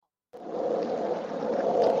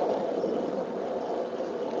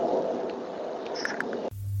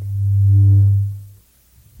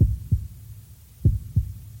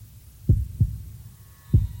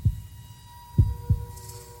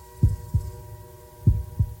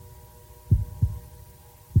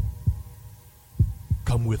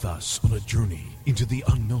Come with us on a journey into the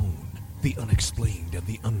unknown, the unexplained, and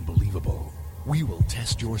the unbelievable. We will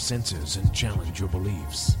test your senses and challenge your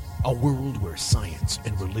beliefs. A world where science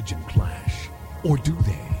and religion clash. Or do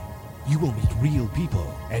they? You will meet real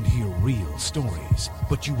people and hear real stories,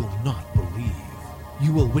 but you will not believe.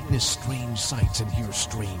 You will witness strange sights and hear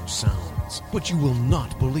strange sounds, but you will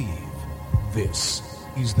not believe. This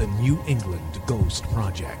is the New England Ghost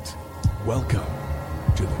Project. Welcome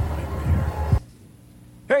to the nightmare.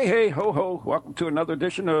 Hey, ho, ho. Welcome to another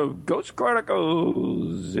edition of Ghost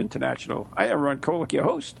Chronicles International. I am Ron Kolick, your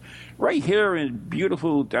host, right here in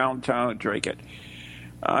beautiful downtown Dracut.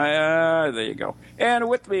 There you go. And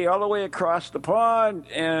with me all the way across the pond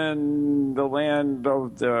in the land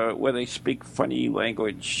of where they speak funny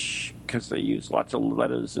language because they use lots of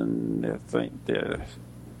letters in their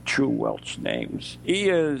true Welsh names. He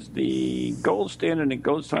is the gold standard in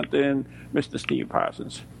ghost hunting, Mr. Steve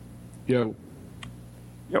Parsons.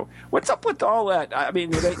 Yo, what's up with all that? I mean,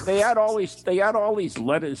 they add all these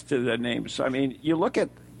letters to their names. I mean, you look at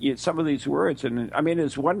some of these words, and I mean,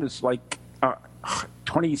 there's one that's like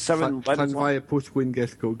 27 letters. That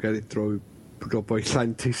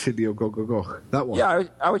one. Yeah,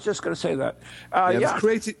 I was just going to say that.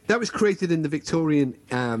 That was created in the Victorian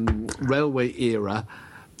railway era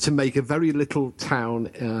to make a very little town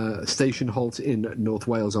station halt in North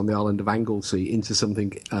Wales on the island of Anglesey into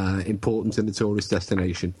something important in the tourist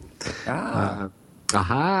destination. See,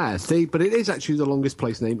 but it is actually the longest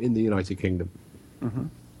place name in the United Kingdom. Mm-hmm.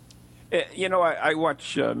 I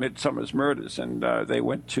watch Midsummer's Murders, and they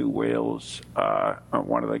went to Wales on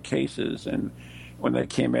one of the cases, and when they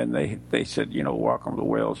came in, they said, welcome to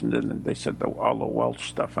Wales, and then they said all the Welsh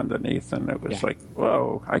stuff underneath, and it was like,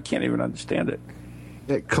 whoa, I can't even understand it.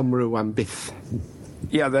 Cymru and Biff.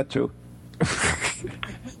 Yeah, that too.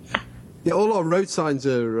 Yeah, all our road signs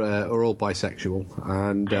are all bisexual,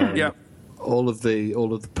 and all of the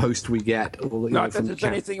post we get. Not that there's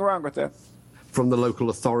anything wrong with that. From the local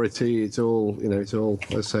authority, it's all,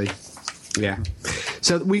 let's say, yeah.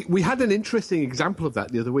 So we had an interesting example of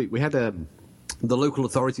that the other week. We had the local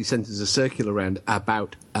authority sent us a circular around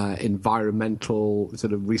about environmental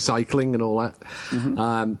sort of recycling and all that.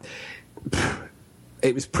 Mm-hmm.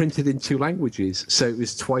 It was printed in 2 languages, so it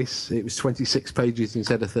was 26 pages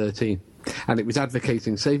instead of 13, and it was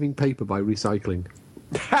advocating saving paper by recycling.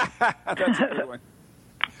 That's a good one.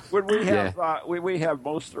 When we have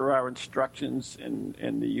most of our instructions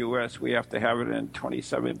in the U.S., we have to have it in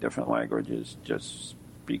 27 different languages just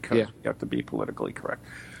because we have to be politically correct.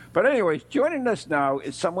 But anyways, joining us now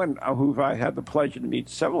is someone who I had the pleasure to meet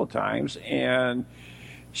several times, and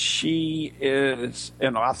she is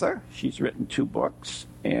an author. She's written 2 books,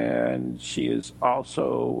 and she is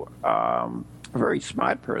also a very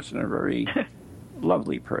smart person, a very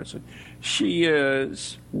lovely person. She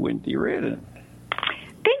is Wendy Reardon.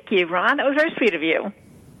 Thank you, Ron. That was very sweet of you.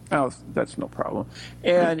 Oh, that's no problem.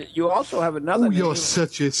 And you also have another name. You're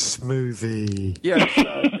such a smoothie. Yes.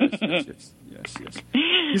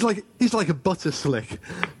 He's like a butter slick.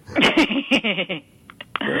 Wherever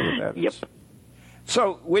that is. Yep.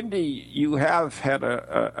 So, Wendy, you have had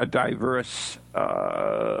a diverse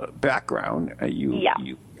background.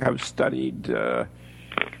 You have studied.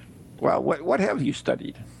 What have you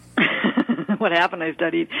studied? What haven't I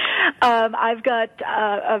studied? I've got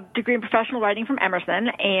a degree in professional writing from Emerson,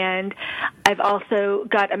 and I've also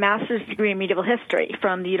got a master's degree in medieval history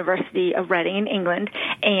from the University of Reading in England.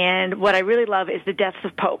 And what I really love is the deaths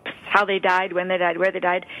of popes, how they died, when they died, where they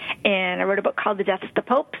died. And I wrote a book called The Deaths of the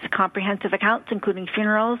Popes, Comprehensive Accounts, including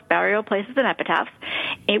funerals, burial places, and epitaphs,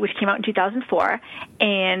 which came out in 2004.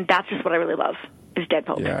 And that's just what I really love, is dead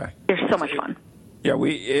popes. Yeah. They're so much fun. Yeah,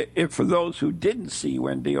 if for those who didn't see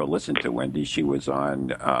Wendy or listen to Wendy, she was on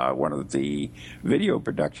one of the video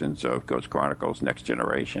productions of Ghost Chronicles Next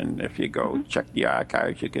Generation. If you go check the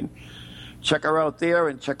archives, you can check her out there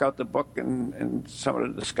and check out the book and some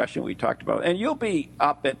of the discussion we talked about. And you'll be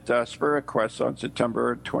up at Spirit Quest on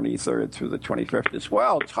September 23rd through the 25th as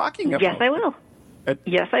well, talking about... Yes, I will.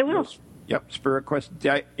 Yes, I will. Yep, Spirit Quest,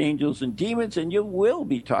 Angels and Demons, and you will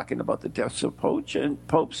be talking about the deaths of popes,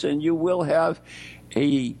 and you will have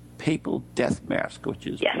a papal death mask, which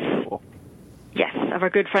is cool. Yes, of our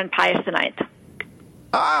good friend Pius IX.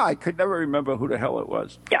 I could never remember who the hell it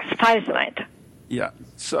was. Yes, Pius IX. Yeah,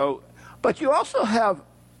 so, but you also have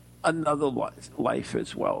another life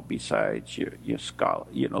as well, besides your scholar,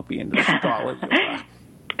 being the scholar you are.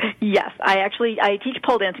 Yes, I teach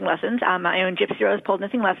pole dancing lessons. I own Gypsy Rose pole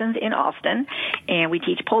dancing lessons in Austin, and we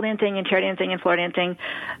teach pole dancing and chair dancing and floor dancing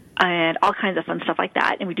and all kinds of fun stuff like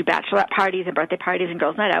that. And we do bachelorette parties and birthday parties and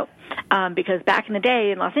girls' night out. Because back in the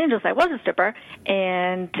day in Los Angeles, I was a stripper.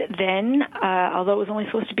 And then, although it was only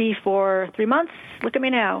supposed to be for 3 months, look at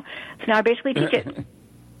me now. So now I basically teach it.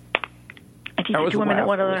 I teach it to women that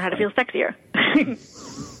want to learn how to feel sexier.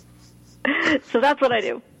 So that's what I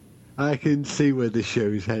do. I can see where the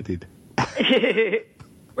show's headed.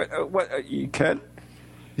 What you can?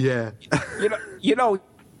 Yeah. You know,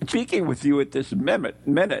 speaking with you at this minute.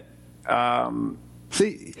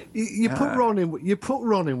 See, you put Ron in. You put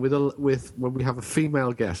Ron in with when we have a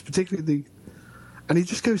female guest, particularly and he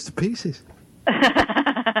just goes to pieces.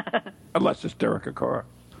 Unless it's Derek Okora.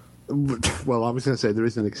 Well, I was going to say there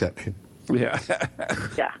is an exception. Yeah.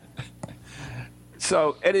 Yeah.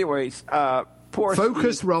 So, anyways, poor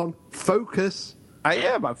Focus, Steve. Ron. Focus. I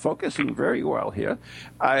am. I'm focusing very well here.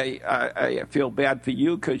 I feel bad for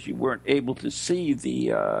you because you weren't able to see the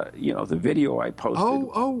the video I posted.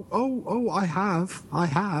 Oh! I have.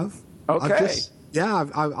 Okay.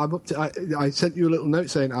 I'm up to. I sent you a little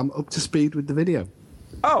note saying I'm up to speed with the video.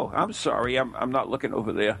 Oh, I'm sorry. I'm not looking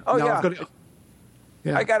over there. Oh no, yeah, I've got it.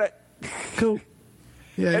 Yeah. I got it. Cool.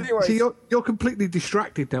 Yeah. Anyway, so you're completely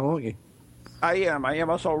distracted now, aren't you? I am. I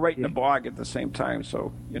am also writing a blog at the same time,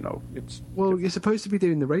 so it's. Well, you're supposed to be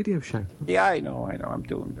doing the radio show. Yeah, I know. I'm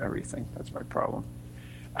doing everything. That's my problem.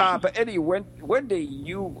 But anyway, Wendy,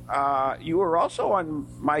 you were also on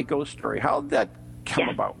My Ghost Story. How did that come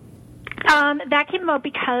about? That came about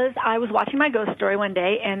because I was watching My Ghost Story one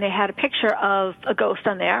day, and they had a picture of a ghost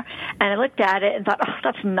on there, and I looked at it and thought, oh,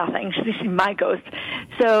 that's nothing. This is my ghost.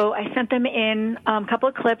 So I sent them in a couple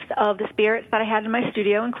of clips of the spirits that I had in my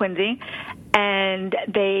studio in Quincy, and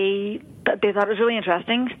they thought it was really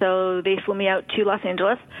interesting, so they flew me out to Los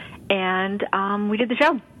Angeles, and we did the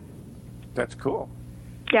show. That's cool.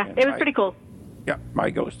 Yeah, it was pretty cool. Yeah,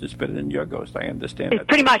 my ghost is better than your ghost. I understand that.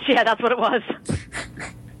 Pretty much, yeah, that's what it was.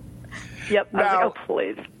 Yep. Now, I was like, oh,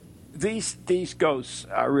 please. These ghosts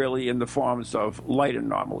are really in the forms of light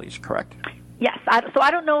anomalies, correct? Yes. So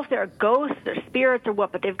I don't know if they're ghosts or spirits or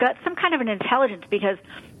what, but they've got some kind of an intelligence because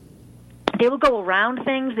they will go around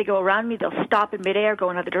things. They go around me. They'll stop in midair,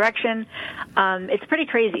 go another direction. It's pretty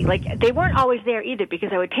crazy. Like, they weren't always there either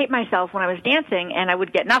because I would tape myself when I was dancing and I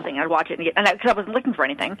would get nothing. I'd watch it because I wasn't looking for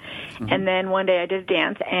anything. Mm-hmm. And then one day I did a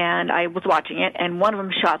dance and I was watching it and one of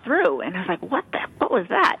them shot through and I was like, what was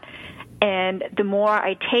that? And the more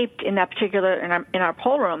I taped in that particular in our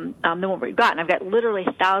poll room, the more we've gotten. I've got literally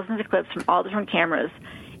thousands of clips from all different cameras,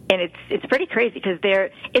 and it's pretty crazy because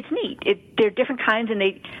it's neat. They're different kinds, and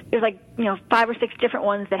there's like 5 or 6 different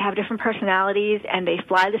ones that have different personalities, and they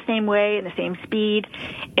fly the same way and the same speed.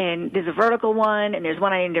 And there's a vertical one, and there's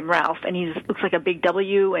one I named him Ralph, and he looks like a big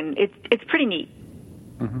W, and it's pretty neat.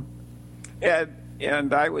 Mm-hmm.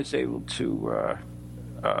 And I was able to.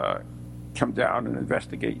 Come down and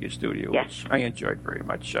investigate your studio, which I enjoyed very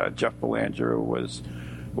much. Jeff Belanger was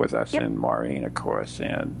with us, and Maureen, of course,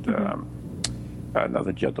 and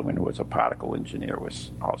another gentleman who was a particle engineer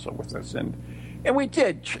was also with us. And we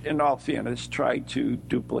did, in all fairness, try to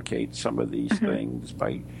duplicate some of these things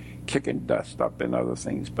by kicking dust up and other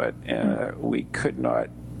things, but we could not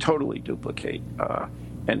totally duplicate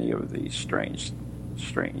any of these strange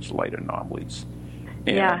light anomalies.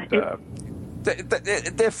 And,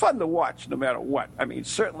 they're fun to watch no matter what. I mean,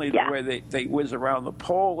 certainly the way they whiz around the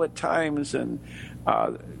pole at times, and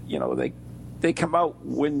they come out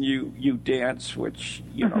when you dance, which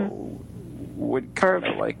would kind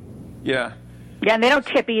of like Yeah, and they don't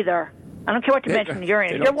tip either. I don't care what dimension you're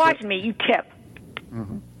in. If you're watching me, you tip.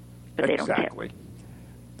 Mm-hmm. But they exactly.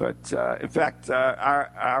 don't tip. But in fact,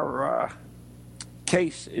 our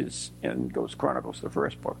case is in Ghost Chronicles, the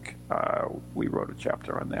first book. We wrote a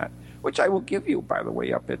chapter on that, which I will give you, by the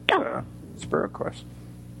way, up at Spirit Quest.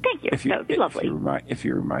 Thank you. That would be lovely. If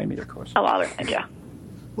you remind me, of course. Oh, I'll remind you.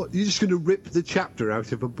 What, you're just going to rip the chapter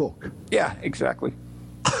out of a book? Yeah, exactly.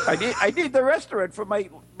 I need the restaurant for my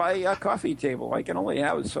coffee table. I can only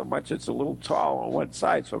have so much. It's a little tall on one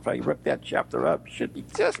side, so if I rip that chapter up, it should be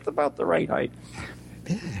just about the right height.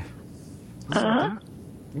 Yeah.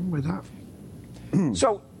 With that.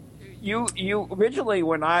 So, you originally,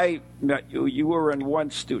 when I met you, you were in one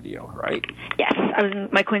studio, right? Yes, I was in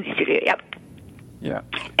my Quincy studio. Yep. Yeah.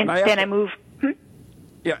 And then I moved.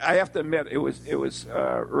 Yeah, I have to admit it was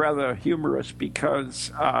rather humorous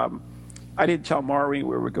because I didn't tell Maureen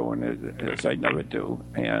where we were going, as I never do,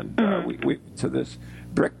 and we to this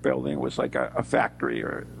brick building. It was like a factory,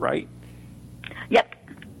 right? Yep.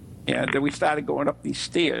 And then we started going up these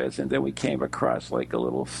stairs, and then we came across like a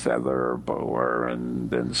little feather boa, and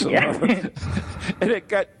then some other. And it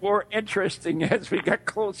got more interesting as we got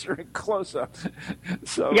closer and closer.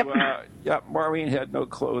 So, Maureen had no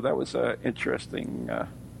clue. That was interesting.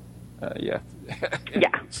 Yeah.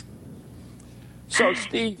 So,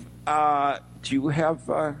 Steve, do you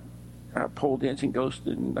have pole dancing ghosts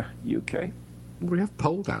in the UK? We have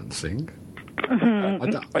pole dancing.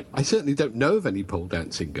 I certainly don't know of any pole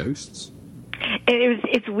dancing ghosts.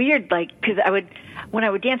 It's weird, like, because when I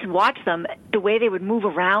would dance and watch them, the way they would move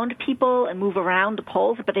around people and move around the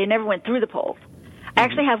poles, but they never went through the poles. I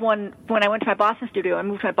actually have one when I went to my Boston studio. I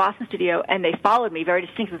moved to my Boston studio, and they followed me very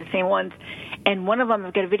distinctly, the same ones. And one of them,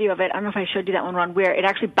 I've got a video of it. I don't know if I showed you that one, Ron, where it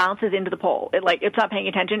actually bounces into the pole. It's not paying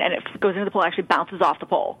attention, and it goes into the pole, actually bounces off the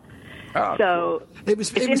pole. Oh, so it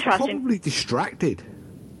was probably distracted.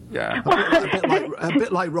 Yeah, a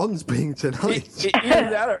bit like Ron's being tonight.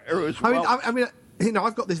 I mean,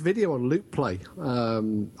 I've got this video on loop play.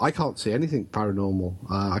 I can't see anything paranormal.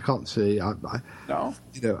 I can't see. No.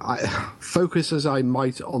 I focus as I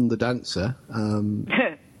might on the dancer.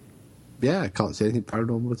 I can't see anything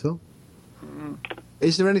paranormal at all.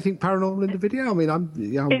 Is there anything paranormal in the video? I mean, I'm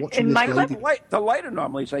watching this lady. The light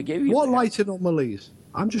anomalies I gave you. What light anomalies?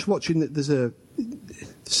 I'm just watching that. There's a.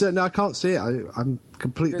 So no, I can't see it. I'm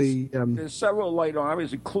completely. There's several light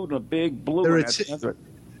anomalies, including a big blue one at the end of it.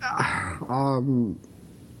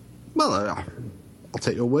 Well, I'll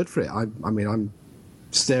take your word for it. I mean, I'm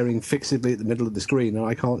staring fixedly at the middle of the screen, and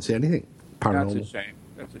I can't see anything paranormal.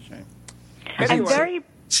 That's a shame. I'm very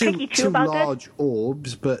picky too about this. Two large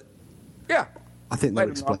orbs, but yeah. I think they're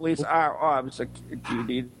light anomalies are orbs. Do you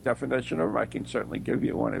need a definition of them? I can certainly give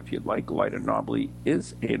you one if you'd like. Light anomaly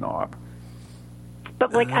is an orb.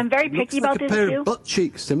 But I'm very picky about this too. Looks like a pair of butt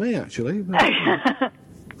cheeks to me, actually.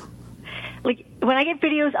 Like when I get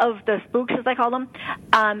videos of the spooks, as I call them,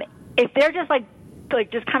 if they're just like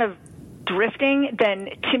just kind of drifting, then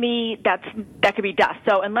to me that could be dust.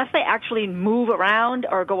 So unless they actually move around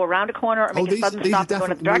or go around a corner or make a sudden stop and go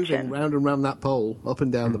in a direction, round and round that pole, up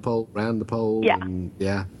and down the pole, round the pole. Yeah, and,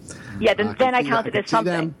 then I count it as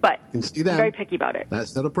something. But I'm very picky about it.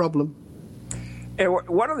 That's not a problem. And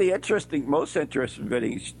one of the most interesting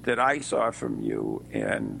videos that I saw from you,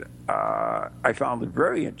 and I found it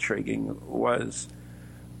very intriguing, was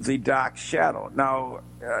the dark shadow. Now,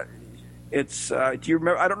 do you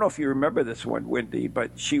remember? I don't know if you remember this one, Wendy,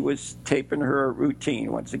 but she was taping her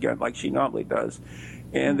routine once again, like she normally does,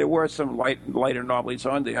 and there were some light anomalies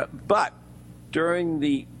on there. But during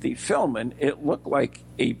the filming, it looked like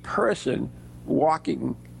a person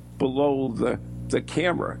walking below the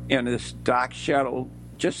camera, and this dark shadow,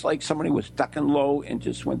 just like somebody was ducking low and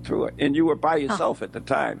just went through it. And you were by yourself at the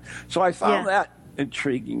time, so I found that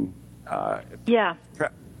intriguing.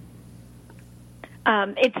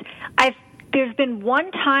 There's been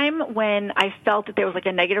one time when I felt that there was like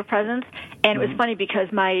a negative presence, and it was funny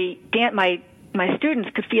because my students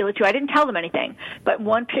could feel it too. I didn't tell them anything, but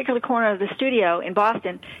one particular corner of the studio in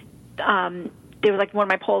Boston, there was like one of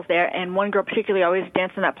my poles there, and one girl particularly always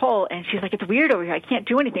danced on that pole, and she's like, "It's weird over here. I can't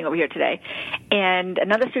do anything over here today." And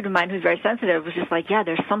another student of mine who's very sensitive was just like, "Yeah,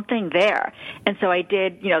 there's something there." And so I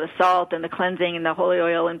did, the salt and the cleansing and the holy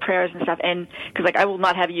oil and prayers and stuff, and because I will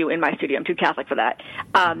not have you in my studio. I'm too Catholic for that.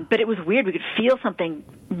 But it was weird. We could feel something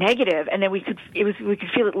negative, and then we could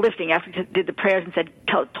feel it lifting after we did the prayers and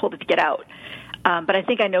told it to get out. But I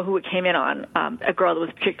think I know who it came in on, a girl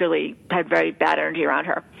that had very bad energy around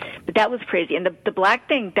her. But that was crazy. And the black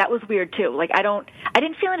thing, that was weird too. Like I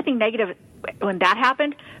didn't feel anything negative when that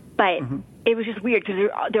happened, but it was just weird because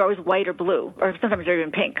they're always white or blue, or sometimes they're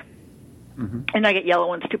even pink. Mm-hmm. And I get yellow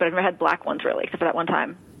ones too, but I've never had black ones really, except for that one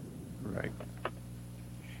time. Right.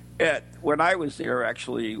 When I was there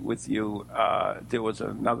actually with you, there was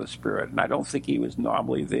another spirit, and I don't think he was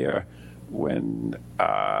normally there when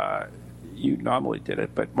you normally did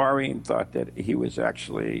it, but Maureen thought that he was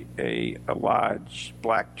actually a large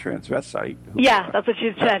black transvestite. That's what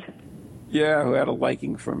she said. Yeah, who had a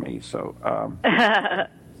liking for me. So,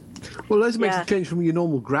 well, let's make a change from your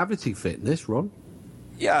normal gravity fitness, Ron.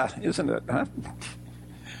 Yeah, isn't it? Huh?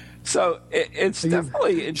 So it's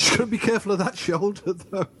definitely. You should be careful of that shoulder,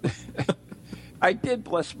 though. I did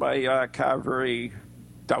bless my car very,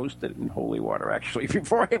 doused it in holy water actually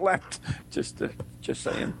before I left. Just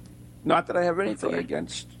saying. Not that I have anything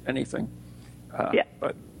against anything,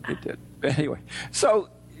 but it did. Anyway, so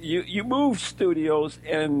you moved studios,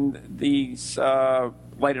 and these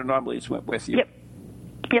light anomalies went with you. Yep.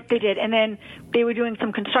 Yep, they did. And then they were doing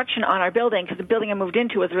some construction on our building, because the building I moved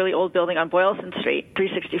into was a really old building on Boylston Street,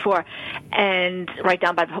 364, and right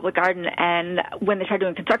down by the public garden. And when they started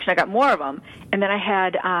doing construction, I got more of them. And then I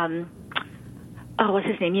had, what's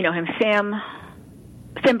his name? You know him, Sam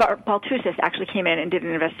Baltusis actually came in and did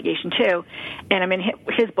an investigation too, and I'm in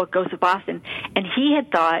his book, Ghosts of Boston, and he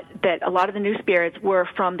had thought that a lot of the new spirits were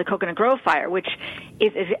from the Coconut Grove fire, which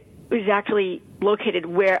is actually located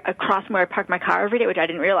across from where I parked my car every day, which I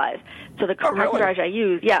didn't realize. So the parking garage I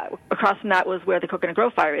use, across from that was where the Coconut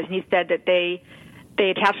Grove fire is, and he said that they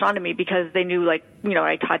attached onto me because they knew, like, you know,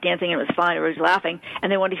 I taught dancing and it was fun, everybody was laughing,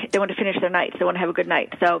 and they wanted to finish their nights, they wanted to have a good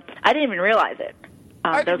night. So I didn't even realize it.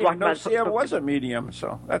 I didn't even know Sam was a medium,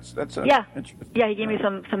 so that's interesting. Yeah, he gave me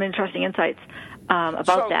some interesting insights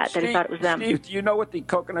about that Steve, he thought it was them. Steve, do you know what the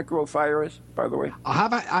Coconut Grove fire is, by the way?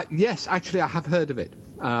 Yes, actually, I have heard of it.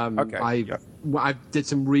 Okay. I did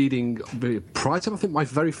some reading prior to, I think, my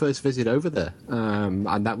very first visit over there,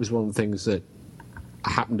 and that was one of the things that I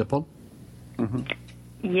happened upon. Mm-hmm.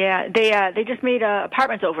 Yeah, they just made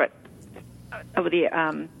apartments over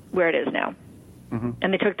the where it is now, mm-hmm.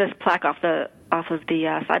 and they took this plaque off of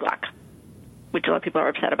the sidewalk, which a lot of people are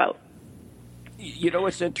upset about. You know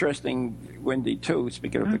what's interesting, Wendy, too,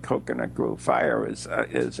 speaking of the Coconut Grove fire, is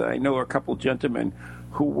I know a couple gentlemen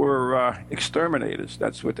who were exterminators.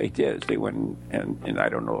 That's what they did. They went and I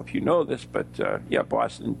don't know if you know this, but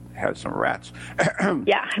Boston has some rats.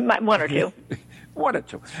 Yeah, one or two. One or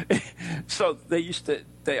two. So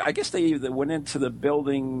I guess they either went into the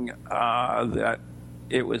building that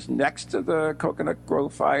it was next to the Coconut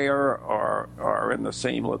Grove fire or in the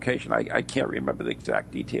same location. I can't remember the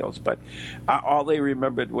exact details, but all they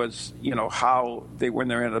remembered was, you know, how when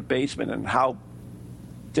they're in the basement and how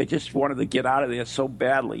they just wanted to get out of there so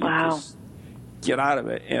badly. Wow. Just get out of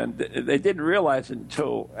it. And they didn't realize it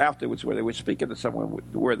until afterwards, where they were speaking to someone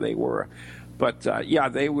where they were. But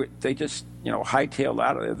they just, you know, hightailed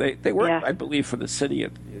out of there. They worked, I believe, for the city,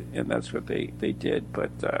 and that's what they did.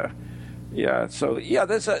 But there's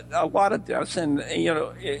a lot of deaths, and you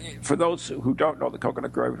know, for those who don't know, the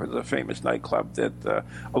Coconut Grove was a famous nightclub that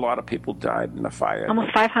a lot of people died in the fire.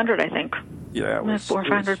 Almost 500, I think. Yeah, it was 400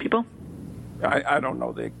 or 500 people. I don't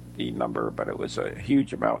know the number, but it was a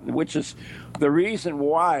huge amount, which is the reason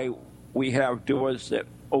why we have doors that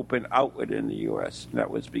open outward in the U.S. And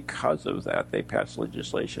that was because of that. They passed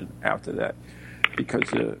legislation after that, because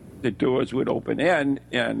the doors would open in,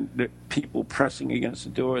 and the people pressing against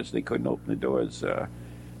the doors, they couldn't open the doors.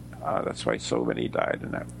 That's why so many died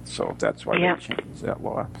in that. So that's why they changed that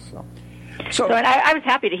law. So and I was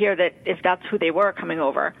happy to hear that if that's who they were coming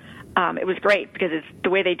over. It was great, because it's the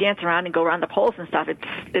way they dance around and go around the poles and stuff.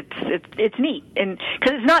 It's neat, and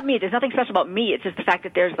because it's not me. There's nothing special about me. It's just the fact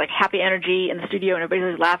that there's like happy energy in the studio and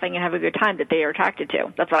everybody's laughing and having a good time that they are attracted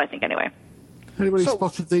to. That's what I think, anyway. Anybody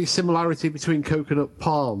spotted the similarity between coconut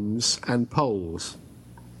palms and poles?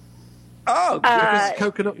 Oh, because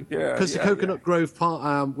the Coconut Grove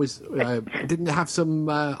was didn't it have some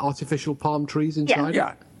artificial palm trees inside?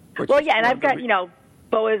 Yeah. And I've got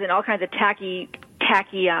boas and all kinds of tacky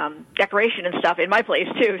decoration and stuff in my place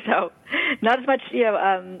too. So not as much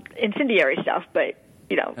incendiary stuff, but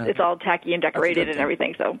it's all tacky and decorated and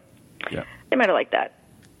everything. So they might have liked that.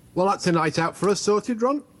 Well, that's a night out for us sorted,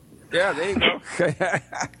 Ron. Yeah, there you go.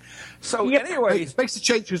 So anyway, it makes a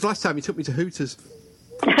change, because last time he took me to Hooters.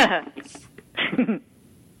 Nice.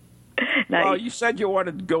 Well, you said you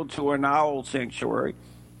wanted to go to an owl sanctuary.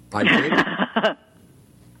 I did.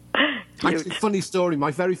 Actually, funny story.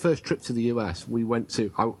 My very first trip to the US, we were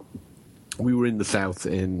in the South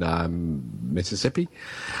in Mississippi,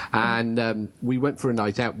 and we went for a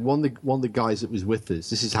night out. One of the guys that was with us,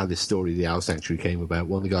 this is how this story of the Owl Sanctuary came about.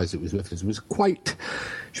 One of the guys that was with us was quite,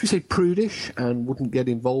 should we say, prudish, and wouldn't get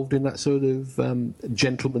involved in that sort of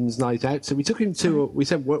gentleman's night out. So we took him we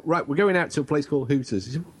said, right, we're going out to a place called Hooters.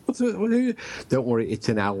 He said, don't worry, it's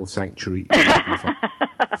an owl sanctuary.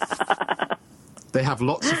 They have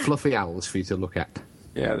lots of fluffy owls for you to look at.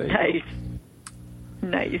 Yeah,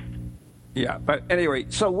 Nice. Yeah, but anyway,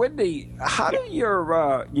 so Wendy, how do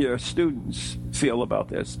your students feel about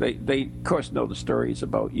this? They of course know the stories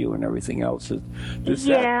about you and everything else. Well,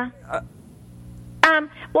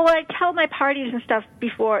 I tell my parties and stuff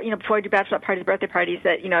before I do bachelor parties, birthday parties,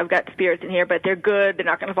 that I've got spirits in here, but they're good. They're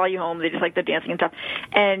not going to follow you home. They just like the dancing and stuff.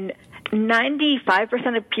 And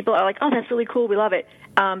 95% of people are like, "Oh, that's really cool. We love it."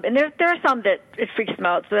 And there are some that it freaks them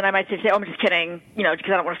out. So then I might say, "Oh, I'm just kidding," because I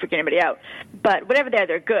don't want to freak anybody out. But whatever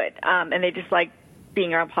they're good, and they just like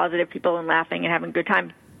being around positive people and laughing and having a good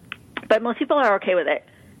time. But most people are okay with it.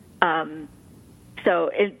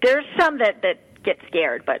 So there's some that get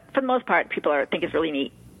scared, but for the most part, people think it's really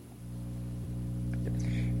neat.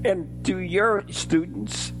 And do your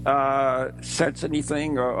students sense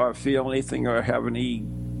anything or feel anything or have any,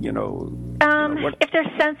 If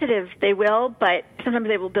they're sensitive, they will, but sometimes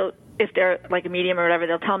they will, if they're like a medium or whatever,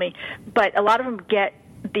 they'll tell me. But a lot of them get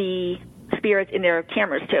the spirits in their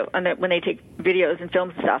cameras, too. And when they take videos and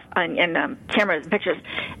films and stuff, and cameras and pictures,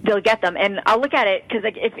 they'll get them. And I'll look at it, because,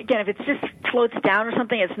 if it just floats down or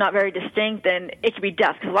something, it's not very distinct, then it could be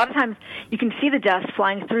dust. Because a lot of times you can see the dust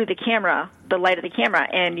flying through the camera, the light of the camera,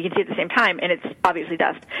 and you can see it at the same time, and it's obviously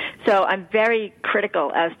dust. So I'm very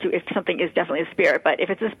critical as to if something is definitely a spirit. But if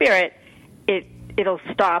it's a spirit, it'll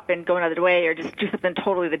stop and go another way or just do something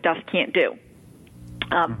totally the dust can't do.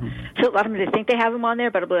 So a lot of them, they think they have them on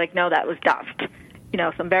there, but I'll be like, no, that was dust. So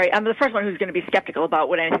I'm the first one who's going to be skeptical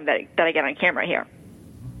about anything that I get on camera here.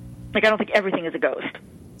 Like, I don't think everything is a ghost.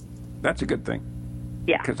 That's a good thing.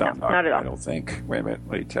 Yeah, because not at all. I don't think. Wait a minute,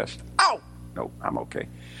 let me test. Ow! No, I'm okay.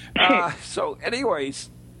 So, anyways,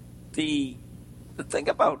 the thing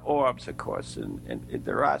about orbs, of course, and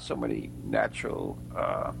there are so many natural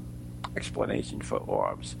explanations for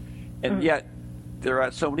orbs, and yet there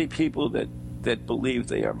are so many people that believe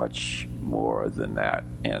they are much more than that.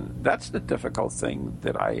 And that's the difficult thing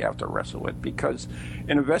that I have to wrestle with, because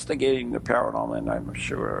in investigating the paranormal, and I'm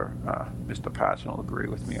sure Mr. Parson will agree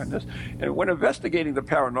with me on this, and when investigating the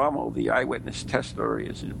paranormal, the eyewitness testimony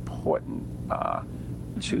is important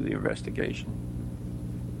to the investigation.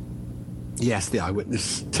 Yes, the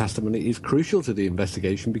eyewitness testimony is crucial to the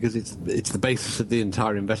investigation because it's the basis of the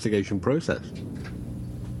entire investigation process.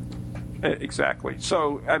 Exactly.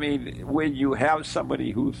 So, I mean, when you have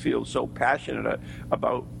somebody who feels so passionate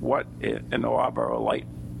about what an orb or a light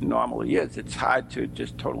normally is, it's hard to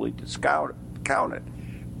just totally discount it.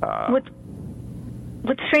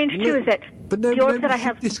 What's strange, too, is that the orbs that I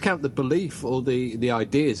have... discount the belief or the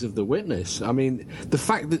ideas of the witness. I mean, the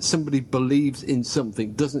fact that somebody believes in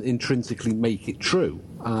something doesn't intrinsically make it true.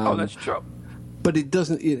 That's true. But it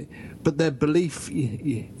doesn't... But their belief,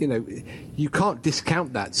 you can't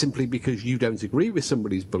discount that simply because you don't agree with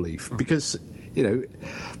somebody's belief. Because,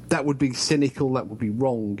 that would be cynical, that would be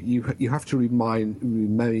wrong. You have to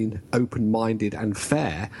remain open-minded and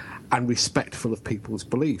fair and respectful of people's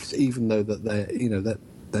beliefs, even though that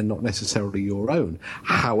they're not necessarily your own.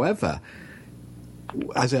 However,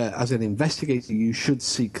 as an investigator, you should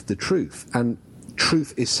seek the truth, and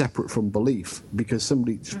truth is separate from belief, because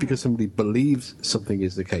somebody believes something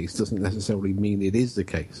is the case doesn't necessarily mean it is the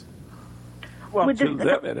case. Well, to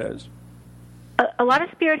them it is. A lot of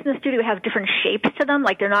spirits in the studio have different shapes to them,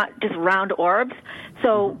 like they're not just round orbs.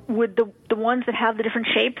 So would the ones that have the different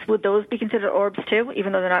shapes, would those be considered orbs too,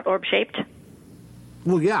 even though they're not orb-shaped?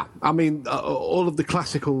 Well, yeah. I mean, all of the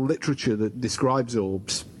classical literature that describes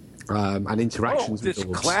orbs and interactions with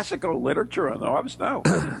orbs. Classical literature on orbs? No.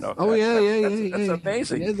 That's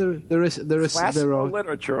amazing. Yeah, there is classical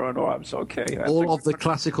literature on orbs. Okay. All of the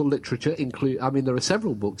classical literature include. I mean, there are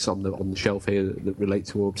several books on the shelf here that relate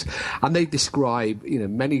to orbs, and they describe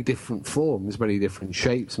many different forms, many different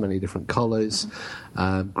shapes, many different colours,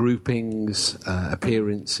 groupings,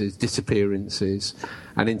 appearances, disappearances,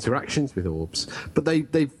 and interactions with orbs. But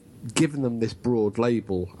they've given them this broad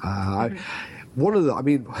label.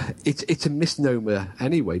 It's a misnomer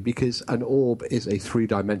anyway, because an orb is a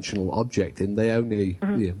three-dimensional object, and they only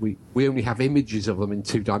we only have images of them in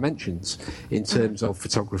 2 dimensions in terms of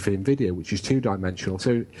photography and video, which is 2-dimensional.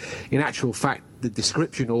 So, in actual fact, the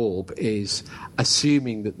description orb is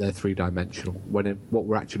assuming that they're 3-dimensional, when what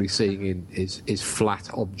we're actually seeing is flat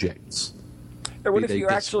objects. And what if you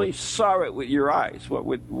actually saw it with your eyes? What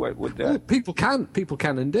would that? Well, people can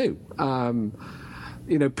and do.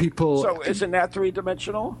 People. So isn't that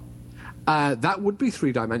 3-dimensional? That would be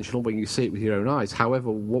 3-dimensional when you see it with your own eyes. However,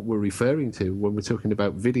 what we're referring to when we're talking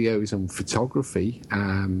about videos and photography,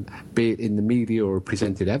 be it in the media or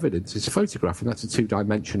presented evidence, is a photograph, and that's a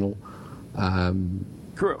 2-dimensional.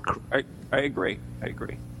 True. I agree.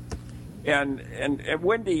 And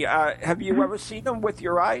Wendy, have you ever seen them with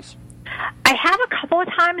your eyes? I have a couple of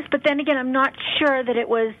times, but then again, I'm not sure that it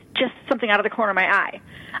was just something out of the corner of my eye.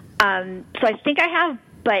 So I think I have,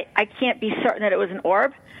 but I can't be certain that it was an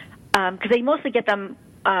orb, because they mostly get them,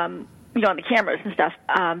 on the cameras and stuff.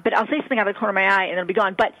 But I'll say something out of the corner of my eye, and it'll be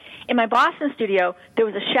gone. But in my Boston studio, there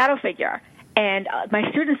was a shadow figure, and my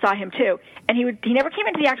students saw him too. And he never came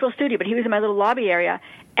into the actual studio, but he was in my little lobby area,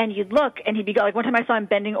 and you'd look, and he'd be gone. Like one time I saw him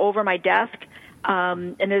bending over my desk.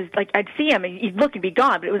 And there's I'd see him and he'd look and be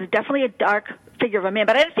gone, but it was definitely a dark figure of a man.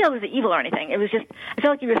 But I didn't feel it was evil or anything. It was just, I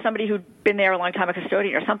felt like he was somebody who'd been there a long time, a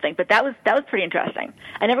custodian or something. But that was pretty interesting.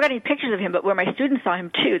 I never got any pictures of him, but where my students saw him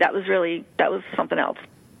too, that was something else.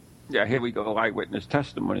 Yeah, here we go, eyewitness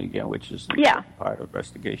testimony again, which is part of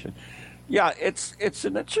investigation. Yeah, it's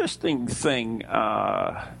an interesting thing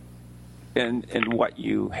in what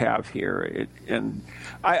you have here. And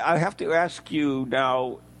I have to ask you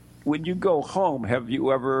now, when you go home, have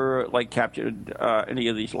you ever captured any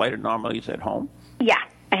of these light anomalies at home? Yeah,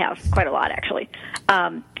 I have quite a lot actually.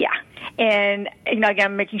 And again,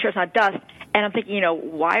 I'm making sure it's not dust. And I'm thinking,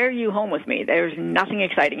 why are you home with me? There's nothing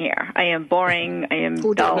exciting here. I am boring. I am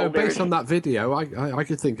dull. No, based on that video, I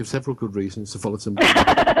could think of several good reasons to follow somebody.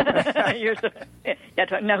 Now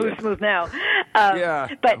who's smooth now?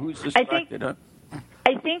 But who's distracted?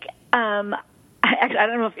 I think actually, I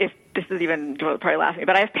don't know if this is even probably laugh at me,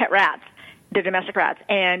 but I have pet rats. They're domestic rats.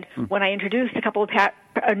 And when I introduced a couple of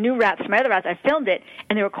new rats to my other rats, I filmed it,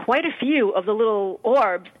 and there were quite a few of the little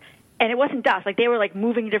orbs. And it wasn't dust. They were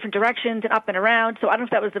moving in different directions and up and around. So I don't know if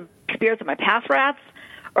that was the spirits of my past rats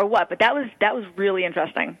or what, but that was really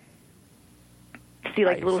interesting to see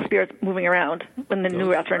little spirits moving around when the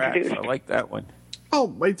new rats were introduced. I like that one.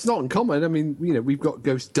 Oh, it's not uncommon. I mean, we've got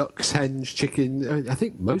ghost ducks, hens, chicken. I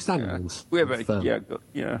think most animals. We have I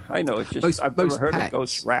know. It's just I've never heard of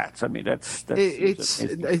ghost rats. I mean, that's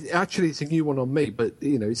actually it's a new one on me, but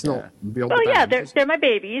it's not beyond. Well, they're my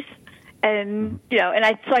babies. And and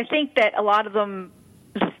I think that a lot of them,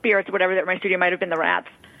 the spirits, whatever, that were in my studio might have been the rats.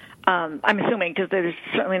 I'm assuming, because there's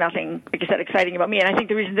certainly nothing, like I said, exciting about me. And I think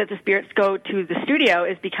the reason that the spirits go to the studio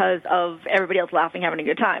is because of everybody else laughing, having a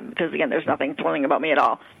good time. Because again, there's nothing thrilling about me at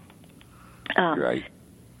all. Right.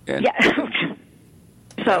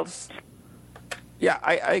 So. Yeah,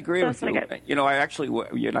 I agree with you. I actually,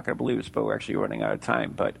 you're not going to believe this, but we're actually running out of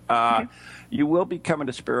time. But you will be coming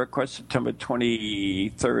to Spirit Quest September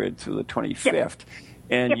 23rd through the 25th,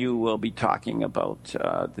 and you will be talking about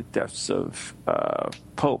the deaths of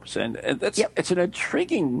popes. And that's it's an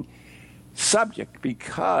intriguing subject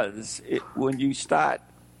because when you start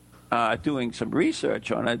doing some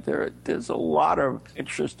research on it, there's a lot of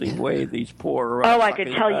interesting way these poor. I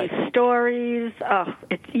could tell you stories. Oh,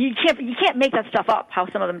 you can't make that stuff up. How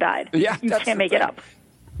some of them died. Yeah, you can't make it up.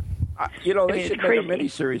 They should make a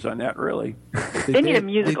mini-series on that. Really, they need a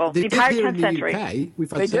musical. The entire 10th century. UK, we've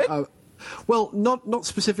had they did. Well, not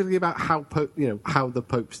specifically about how how the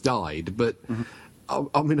popes died, but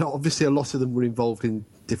I mean, obviously, a lot of them were involved in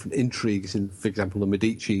different intrigues, in, for example, the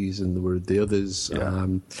Medicis, and there were the others. Yeah.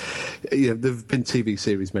 There have been TV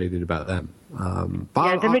series made about them.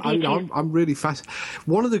 But I'm really fascinated.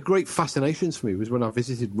 One of the great fascinations for me was when I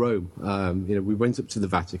visited Rome. We went up to the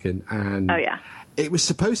Vatican, and it was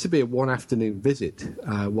supposed to be a one-afternoon visit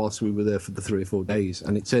whilst we were there for the 3 or 4 days,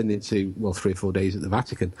 and it turned into 3 or 4 days at the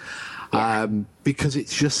Vatican because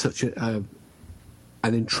it's just such an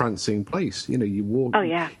entrancing place. You walk. Oh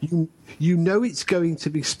yeah. You know it's going to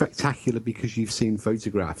be spectacular because you've seen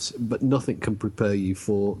photographs, but nothing can prepare you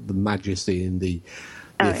for the majesty and the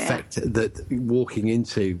effect that walking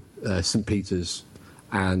into St. Peter's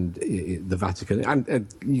and the Vatican, and of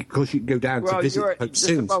course you can go down to visit the Pope's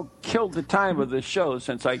tombs. Well, killed the time of the show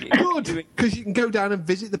since I good because you can go down and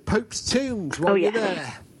visit the Pope's tombs while you're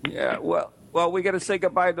there. Yeah. Well, we got to say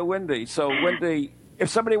goodbye to Wendy. So Wendy, if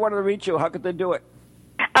somebody wanted to reach you, how could they do it?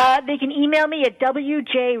 They can email me at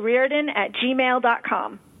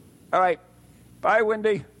wjreardon@gmail.com. All right. Bye,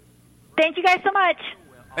 Wendy. Thank you guys so much.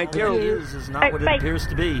 Thank you. What it is not what it appears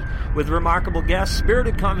to be. With remarkable guests,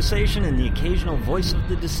 spirited conversation, and the occasional voice of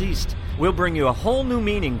the deceased, we'll bring you a whole new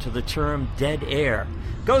meaning to the term dead air.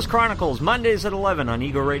 Ghost Chronicles, Mondays at 11 on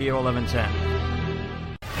Eagle Radio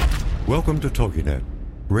 1110. Welcome to TogiNet,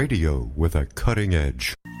 radio with a cutting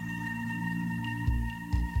edge.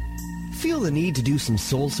 Feel the need to do some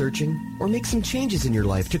soul searching or make some changes in your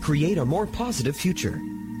life to create a more positive future?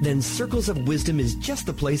 Then Circles of Wisdom is just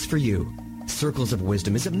the place for you. Circles of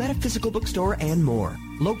Wisdom is a metaphysical bookstore and more,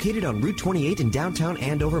 located on Route 28 in downtown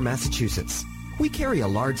Andover, Massachusetts. We carry a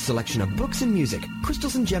large selection of books and music,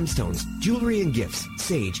 crystals and gemstones, jewelry and gifts,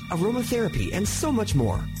 sage, aromatherapy, and so much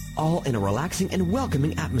more, all in a relaxing and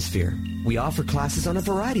welcoming atmosphere. We offer classes on a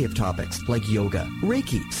variety of topics like yoga,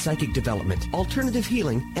 Reiki, psychic development, alternative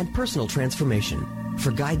healing, and personal transformation.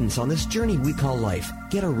 For guidance on this journey we call life,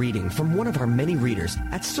 get a reading from one of our many readers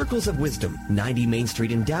at Circles of Wisdom, 90 Main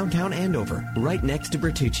Street in downtown Andover, right next to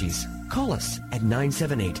Bertucci's. Call us at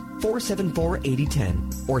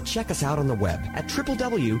 978-474-8010 or check us out on the web at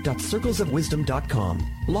www.circlesofwisdom.com.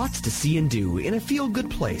 Lots to see and do in a feel-good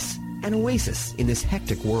place, an oasis in this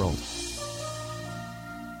hectic world.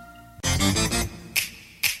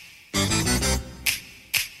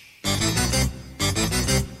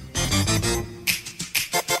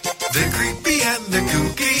 The creepy and the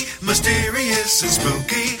kooky, mysterious mysterious and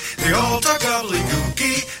spooky. They all talk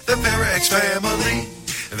gobbledygooky. The Parax family.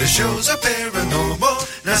 The shows are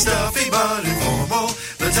paranormal, not stuffy but informal.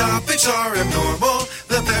 The topics are abnormal.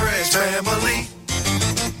 The Parax family.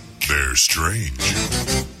 They're strange,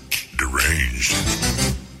 deranged,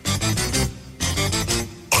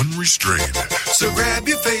 unrestrained. So grab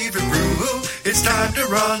your favorite brew. It's time to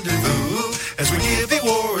rendezvous as we give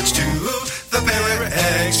awards to the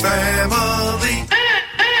Parax family.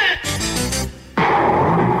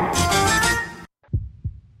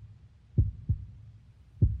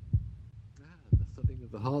 The thudding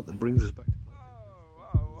of the heart that brings us back to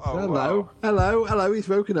Hello, he's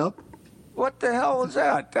woken up. What the hell is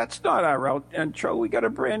that? That's not our intro. We got a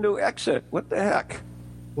brand new exit. What the heck?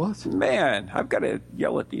 What? Man, I've got to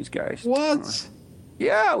yell at these guys. What?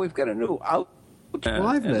 Yeah, we've got a new out. Well,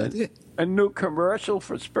 I've heard it. A new commercial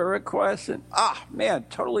for Spirit Quest, and man,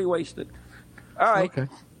 totally wasted. All right, okay.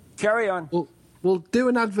 Carry on. We'll do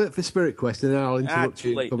an advert for Spirit Quest, and then I'll interrupt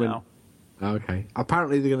you. Late now. Okay.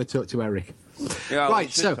 Apparently, they're going to talk to Eric. Yeah,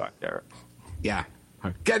 right. So, talk to Eric. Yeah,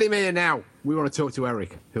 get him here now. We want to talk to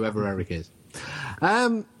Eric, whoever Eric is.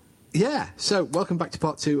 Yeah. So, welcome back to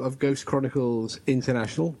part 2 of Ghost Chronicles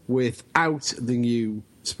International without the new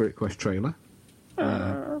Spirit Quest trailer.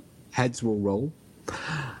 Heads will roll.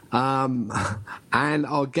 And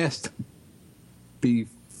our guest,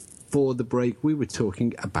 before the break, we were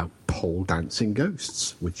talking about pole dancing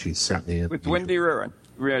ghosts, which is certainly with Wendy Reardon,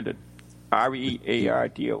 Reardon.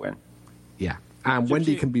 Yeah, and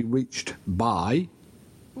Wendy can be reached by.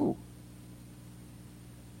 Ooh.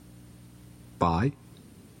 By.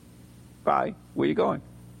 Where are you going?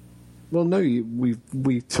 Well, no,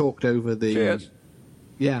 we talked over the. Cheers.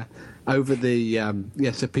 Yeah, over the.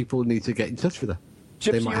 So people need to get in touch with her.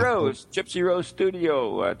 Gypsy Rose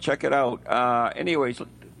Studio. Check it out. Anyways,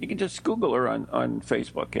 you can just Google her on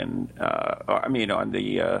Facebook and on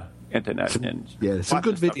the internet. Some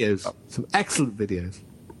good videos, some excellent videos.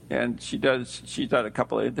 And she's done a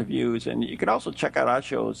couple of interviews, and you can also check out our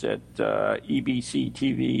shows at ebctv.org,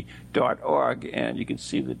 and you can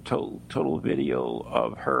see the total video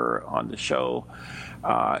of her on the show.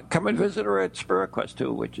 Come and visit her at Spirit Quest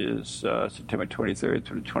 2, which is September 23rd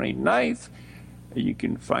through the 29th. You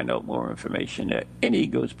can find out more information at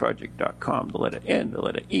neghostproject.com. The letter N, the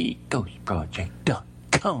letter E,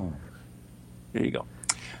 ghostproject.com. There you go.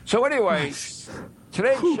 So anyway,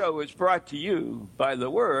 today's show is brought to you by the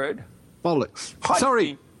word... bollocks.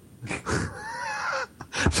 Sorry.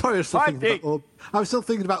 Sorry, I was still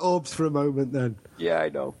thinking about orbs for a moment then. Yeah, I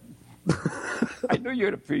know. I knew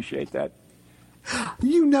you'd appreciate that.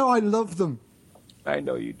 You know I love them. I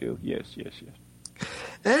know you do. Yes.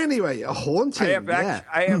 Anyway, a haunting.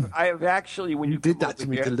 I have actually. When you did that to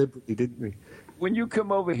me deliberately, didn't we? When you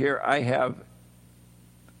come over here, I have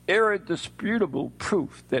irredisputable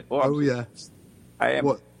proof that orbs. Oh yeah. I am.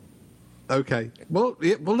 What? Okay. Well,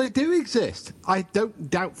 they do exist. I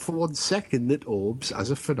don't doubt for 1 second that orbs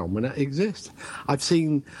as a phenomena exist. I've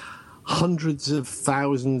seen hundreds of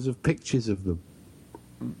thousands of pictures of them.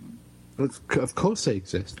 Of course they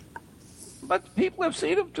exist. But people have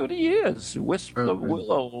seen them through the years. Wisp of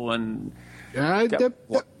Willow and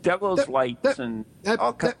Devil's Lights and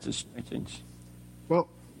all kinds of strange things. Well,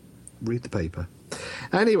 read the paper.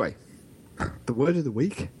 Anyway, the word of the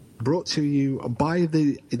week brought to you by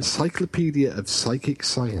the Encyclopedia of Psychic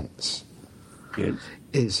Science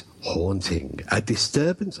is haunting, a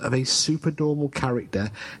disturbance of a supernormal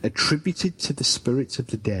character attributed to the spirits of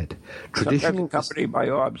the dead. Sometimes accompanied by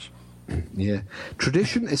orbs. Yeah.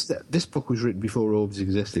 Tradition is that this book was written before orbs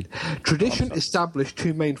existed. Tradition established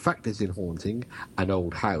two main factors in haunting: an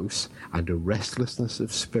old house and a restlessness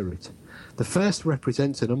of spirit. The first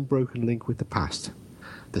represents an unbroken link with the past.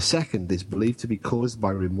 The second is believed to be caused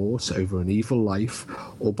by remorse over an evil life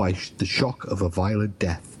or by the shock of a violent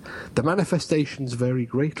death. The manifestations vary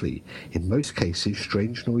greatly. In most cases,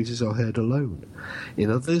 strange noises are heard alone.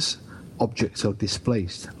 In others, objects are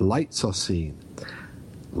displaced, lights are seen.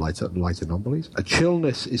 Light anomalies. A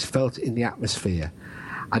chillness is felt in the atmosphere,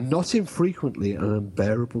 and not infrequently an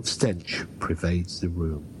unbearable stench pervades the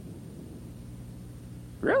room.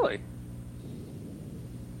 Really?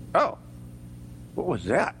 Oh. What was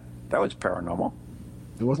that? That was paranormal.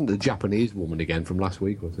 It wasn't the Japanese woman again from last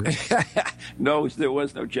week, was it? No, there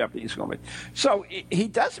was no Japanese woman. So he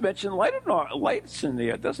does mention lights in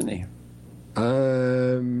there, doesn't he?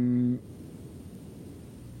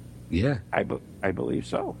 Yeah. I believe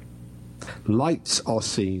so. Lights are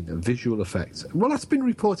seen, visual effects. Well, that's been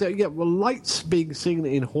reported. Yeah, well, lights being seen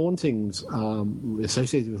in hauntings,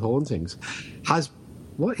 associated with hauntings,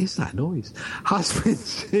 what is that noise? Has been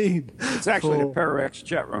seen. It's actually the Pararex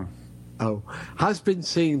chat room. has been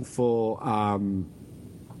seen for,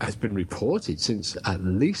 has been reported since at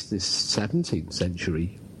least the 17th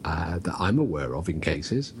century that I'm aware of in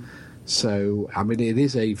cases. So, I mean, it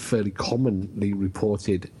is a fairly commonly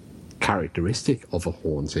reported characteristic of a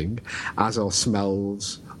haunting, as are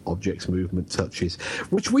smells, objects, movement, touches,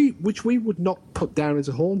 which we would not put down as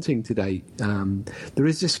a haunting today. There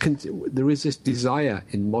is this desire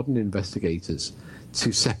in modern investigators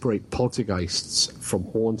to separate poltergeists from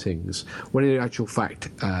hauntings, when in actual fact,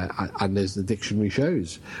 and as the dictionary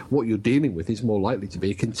shows, what you're dealing with is more likely to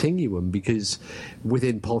be a continuum, because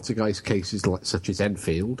within poltergeist cases such as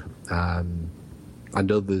Enfield and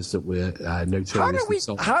others that were notoriously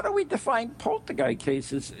solved. How do we define poltergeist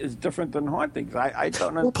cases as different than hauntings? I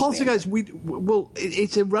don't understand. Well, poltergeist,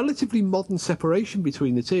 it's a relatively modern separation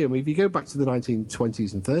between the two. I mean, if you go back to the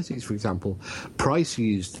 1920s and 30s, for example, Price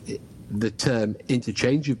used the term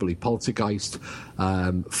interchangeably, poltergeist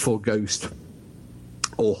for ghost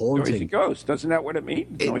or haunting. Noisy ghost, doesn't that what it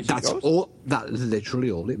means? That's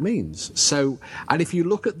literally all it means. So, and if you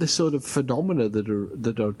look at the sort of phenomena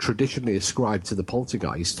that are traditionally ascribed to the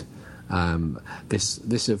poltergeist,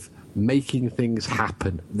 this of making things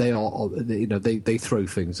happen, they are, they throw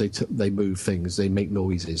things, they move things, they make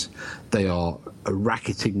noises, they are a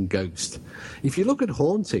racketing ghost. If you look at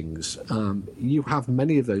hauntings, you have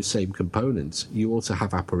many of those same components. You also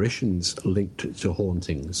have apparitions linked to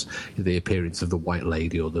hauntings, the appearance of the white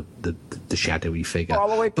lady or the shadowy figure. All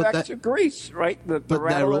the way back to Greece, right? The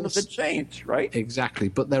rattling of the chains, right? Exactly,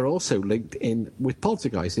 but they're also linked in with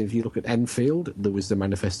poltergeist. If you look at Enfield, there was the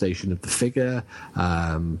manifestation of the figure.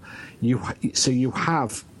 You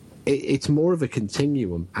have. It's more of a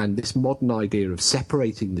continuum, and this modern idea of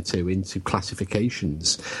separating the two into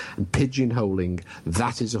classifications and pigeonholing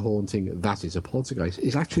that is a haunting, that is a poltergeist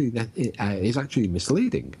is actually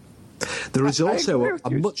misleading. There is also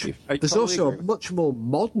a much more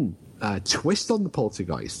modern twist on the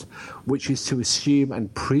poltergeist, which is to assume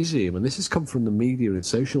and presume, and this has come from the media and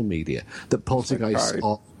social media, that poltergeists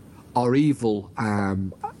are evil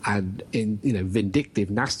and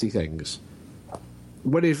vindictive, nasty things.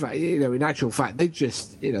 When in actual fact, they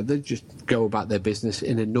just go about their business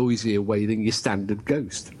in a noisier way than your standard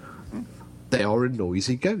ghost. They are a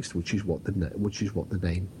noisy ghost, which is what the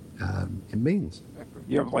name it means.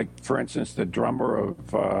 You have, like, for instance, the drummer of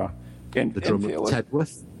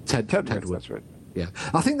Tedworth. Tedworth. That's right. Yeah,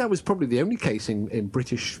 I think that was probably the only case in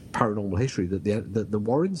British paranormal history that the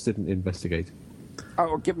Warrens didn't investigate.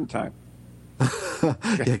 Oh, give them time.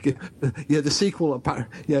 The sequel,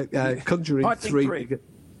 Conjuring 3.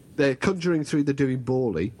 They're Conjuring 3. They're doing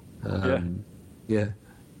Borley. Yeah.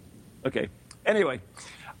 Okay. Anyway,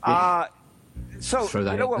 so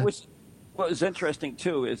what was interesting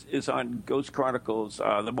too is on Ghost Chronicles,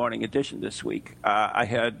 the morning edition this week. I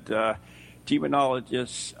had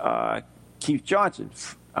demonologist Keith Johnson.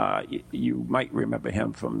 You might remember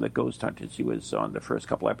him from the Ghost Hunters. He was on the first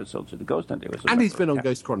couple episodes of the Ghost Hunters. And he's been on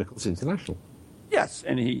Ghost Chronicles International. Yes,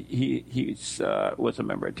 and he was a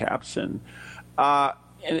member of TAPS, and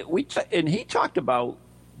he talked about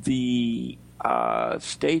the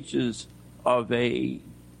stages of a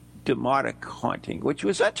demonic haunting, which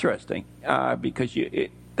was interesting because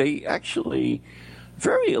they actually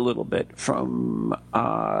vary a little bit from,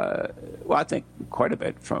 I think quite a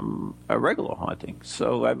bit from a regular haunting.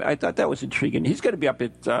 So I thought that was intriguing. He's going to be up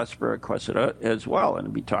at Spirit Cressida as well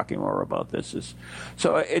and be talking more about this.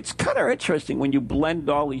 So it's kind of interesting when you blend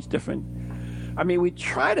all these different. I mean, we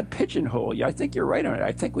try to pigeonhole you. I think you're right on it.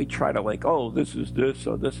 I think we try to this is this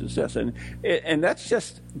or this is this, and that's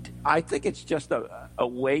just. I think it's just a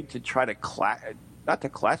way to try to not to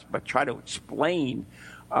class, but try to explain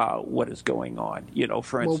what is going on.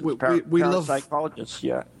 For instance, parapsychologists.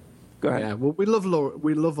 Yeah. Go ahead. Yeah, well, we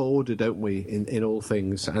love order, don't we, in all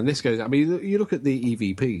things? And this goes. I mean, you look at the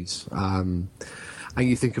EVPs, and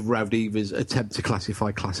you think of Rav Eva's attempt to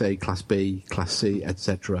classify Class A, Class B, Class C,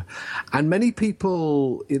 etc. And many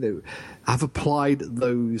people, have applied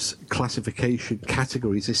those classification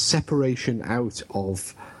categories, this separation out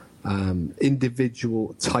of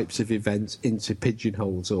individual types of events into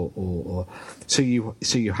pigeonholes, or so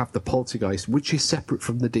you have the poltergeist, which is separate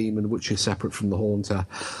from the demon, which is separate from the haunter.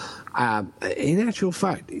 In actual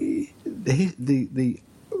fact, the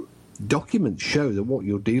documents show that what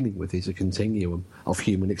you're dealing with is a continuum of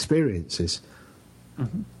human experiences.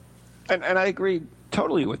 Mm-hmm. And I agree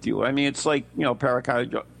totally with you. I mean, it's like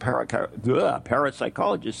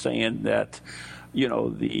parapsychologists saying that.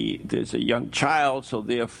 There's a young child, so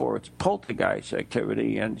therefore it's poltergeist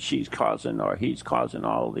activity, and he's causing all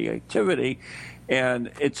the activity,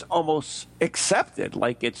 and it's almost accepted,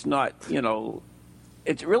 like it's not,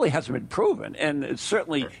 it really hasn't been proven. And it's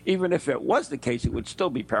certainly, even if it was the case, it would still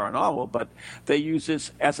be paranormal. But they use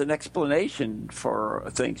this as an explanation for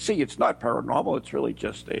things. See, it's not paranormal. It's really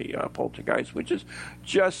just a poltergeist, which is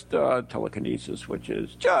just telekinesis, which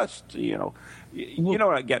is just, you know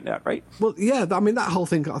what I'm getting at, right? Well, yeah, I mean, that whole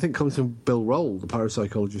thing, I think, comes from Bill Roll, the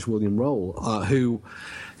parapsychologist William Roll, who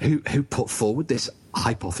put forward this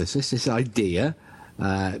hypothesis, this idea,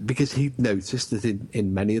 because he'd noticed that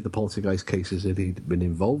in many of the poltergeist cases that he'd been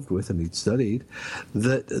involved with and he'd studied,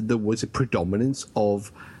 that there was a predominance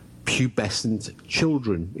of pubescent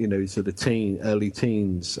children, you know, sort of early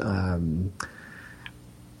teens. And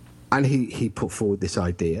he put forward this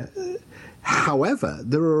idea. However,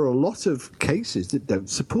 there are a lot of cases that don't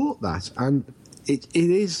support that, and it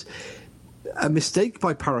is a mistake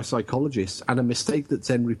by parapsychologists and a mistake that's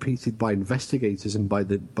then repeated by investigators and by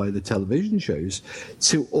the television shows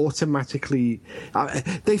to automatically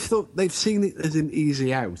they've seen it as an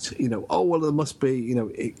easy out. You know, oh well, there must be. You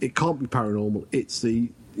know, it can't be paranormal. It's the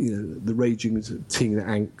raging teen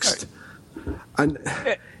angst, and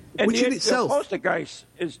which in itself, the poltergeist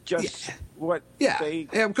is just. Yeah,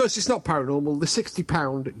 of course, it's not paranormal. The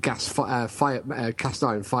 60-pound cast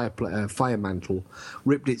iron fire mantle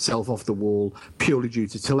ripped itself off the wall purely due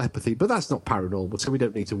to telepathy, but that's not paranormal, so we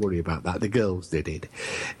don't need to worry about that. The girls did it.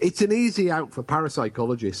 It's an easy out for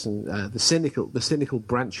parapsychologists and the cynical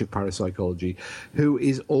branch of parapsychology, who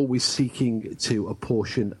is always seeking to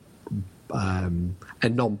apportion a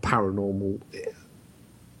non-paranormal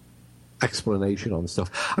explanation on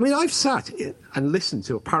stuff. I mean, I've sat and listened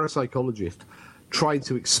to a parapsychologist trying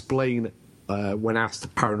to explain when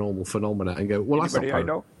asked paranormal phenomena and go, "Well, anybody that's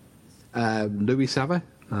not paranormal." Louis Sava.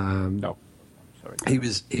 No, sorry. He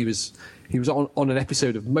was on an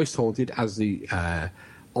episode of Most Haunted as the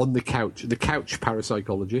on the couch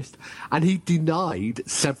parapsychologist, and he denied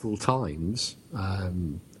several times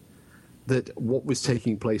that what was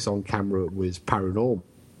taking place on camera was paranormal.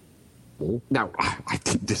 Now, I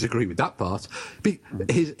didn't disagree with that part.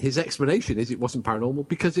 His explanation is it wasn't paranormal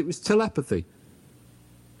because it was telepathy.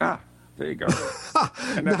 Ah, there you go.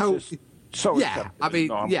 And that's now, just so yeah, I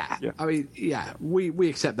mean, we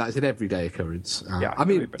accept that as an everyday occurrence. I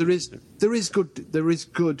mean, there is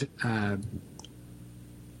good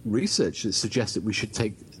research that suggests that we should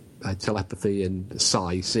take telepathy and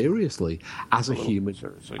psi seriously as a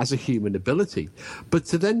human ability, but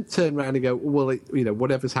to then turn around and go, well,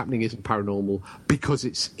 whatever's happening isn't paranormal because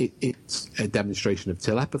it's a demonstration of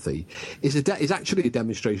telepathy is actually a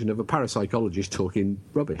demonstration of a parapsychologist talking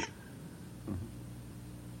rubbish.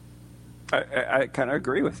 I kind of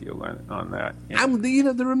agree with you on that. Yeah. And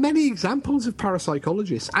there are many examples of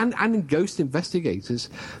parapsychologists and ghost investigators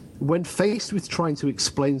when faced with trying to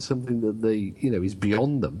explain something that is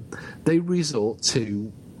beyond them, they resort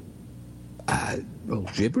to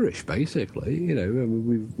gibberish, basically. I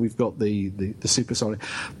mean, we've got the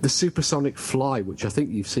supersonic fly, which I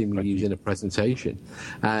think you've seen me use in a presentation,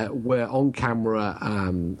 where on camera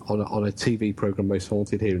on a TV program, Most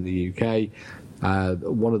Haunted here in the UK.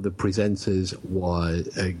 One of the presenters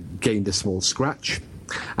gained a small scratch,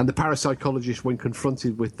 and the parapsychologist, when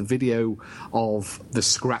confronted with the video of the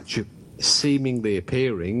scratch seemingly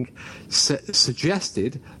appearing,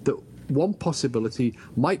 suggested that one possibility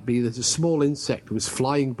might be that a small insect was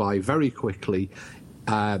flying by very quickly,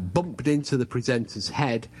 bumped into the presenter's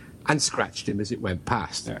head, and scratched him as it went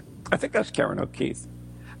past. Yeah. I think that's Karen O'Keefe.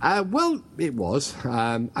 Well, it was,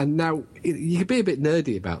 and now you can be a bit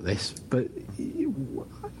nerdy about this, but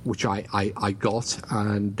which I got,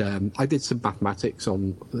 and I did some mathematics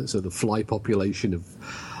on the sort of fly population of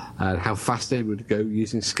how fast they would go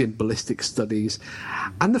using skin ballistic studies,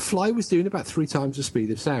 and the fly was doing about 3 times the speed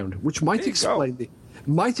of sound, which might explain the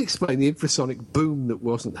infrasonic boom that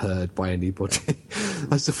wasn't heard by anybody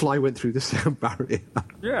as the fly went through the sound barrier.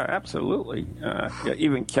 Yeah, absolutely.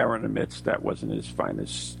 Even Karen admits that wasn't his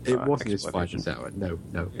finest. It wasn't his finest hour. No.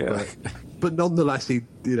 Yeah. But nonetheless, he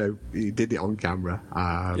did it on camera.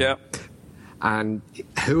 Yeah. And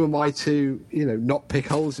who am I to not pick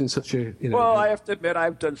holes in such a Well, I have to admit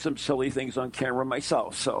I've done some silly things on camera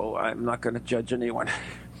myself, so I'm not going to judge anyone.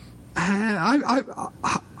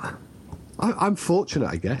 I'm fortunate,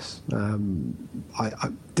 I guess. I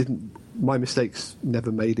didn't. My mistakes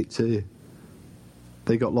never made it to.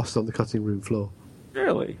 They got lost on the cutting room floor.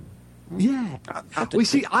 Really? Yeah. We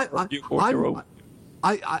see.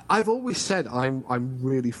 I've always said I'm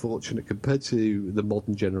really fortunate compared to the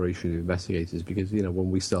modern generation of investigators because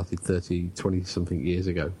when we started 20 something years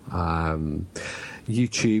ago,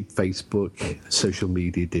 YouTube, Facebook, social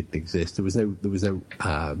media didn't exist. There was no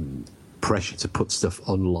pressure to put stuff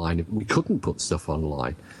online. We couldn't put stuff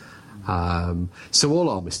online. So all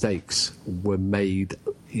our mistakes were made,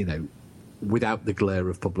 without the glare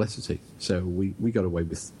of publicity. So we got away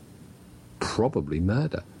with probably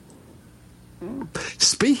murder.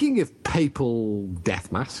 Speaking of papal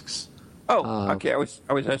death masks. Okay. I was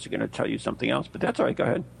actually going to tell you something else, but that's all right. Go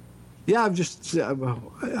ahead. Yeah, I'm just. I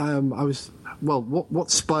was. Well, what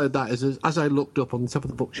inspired that is, as I looked up on the top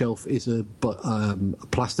of the bookshelf, is a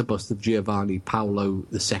plaster bust of Giovanni Paolo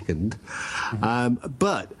II.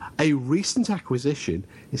 But a recent acquisition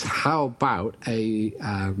is, how about a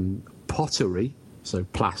pottery, so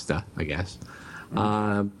plaster, I guess,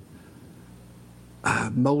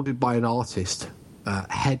 moulded by an artist,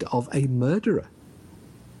 head of a murderer,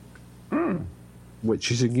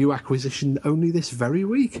 which is a new acquisition only this very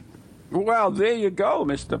week. Well, there you go,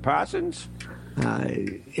 Mr. Parsons.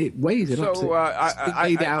 It weighs it up. So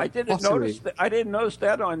I didn't notice. I didn't notice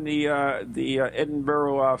that on the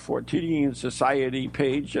Edinburgh Fortean Society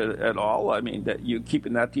page at all. I mean, that you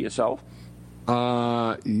keeping that to yourself?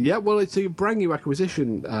 Yeah. Well, it's a brand new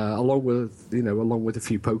acquisition, along with a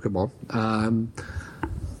few Pokemon.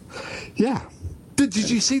 Yeah. Did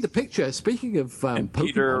you see the picture? Speaking of Pokemon,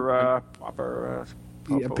 Peter Popper.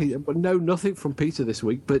 Yeah, Peter, but no, nothing from Peter this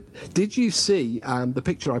week. But did you see the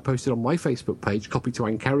picture I posted on my Facebook page, copied to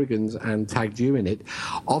Anne Carrigan's and tagged you in it,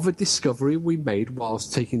 of a discovery we made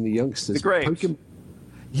whilst taking the youngsters? The graves.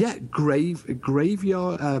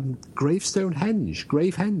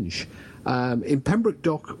 Gravehenge. In Pembroke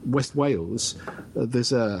Dock, West Wales,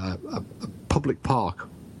 there's a public park.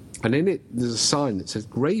 And in it, there's a sign that says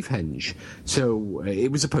Gravehenge. So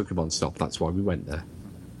it was a Pokemon stop. That's why we went there.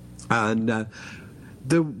 And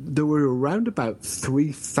there were around about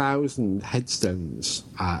 3,000 headstones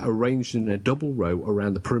arranged in a double row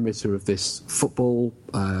around the perimeter of this football,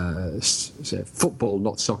 not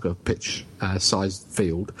soccer pitch sized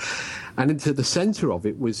field. And into the centre of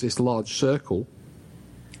it was this large circle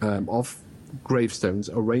of gravestones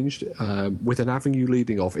arranged with an avenue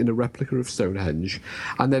leading off in a replica of Stonehenge.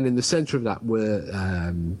 And then in the centre of that were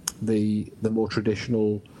the more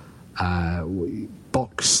traditional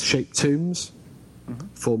box-shaped tombs,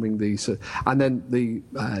 forming these, and then the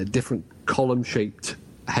different column-shaped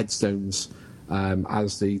headstones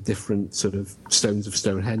as the different sort of stones of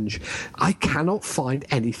Stonehenge. I cannot find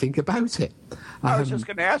anything about it. I was just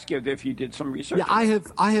going to ask you if you did some research. Yeah,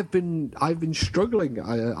 I've been struggling.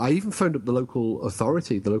 I even phoned up the local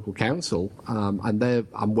authority, the local council, and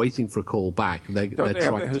I'm waiting for a call back. Don't they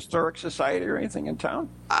have a historic society or anything in town?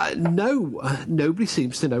 No, nobody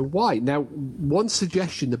seems to know why. Now, one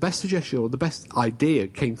suggestion, the best suggestion or the best idea,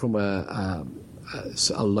 came from a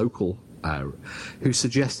local who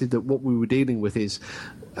suggested that what we were dealing with is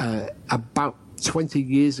about 20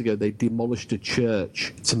 years ago, they demolished a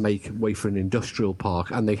church to make way for an industrial park,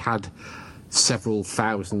 and they had several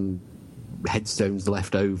thousand headstones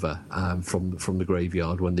left over from the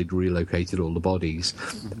graveyard when they'd relocated all the bodies,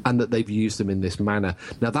 and that they've used them in this manner.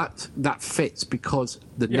 Now that fits because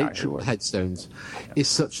the nature of the headstones is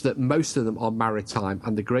such that most of them are maritime,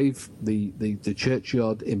 and the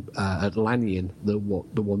churchyard at Lanyon, the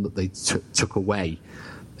one that they took away,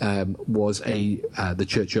 was the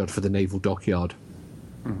churchyard for the naval dockyard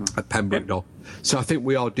at Pembroke Dock. So I think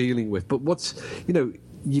we are dealing with. But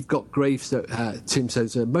you've got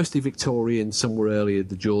tombstones, mostly Victorian, some were earlier,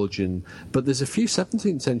 the Georgian, but there's a few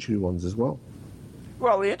 17th century ones as well.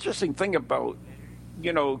 Well, the interesting thing about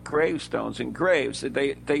gravestones and graves,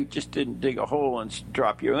 they just didn't dig a hole and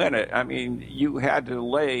drop you in it. I mean, you had to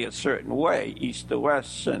lay a certain way, east to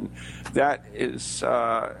west, and that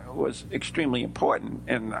was extremely important.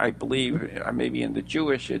 And I believe maybe in the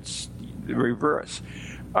Jewish, it's the reverse.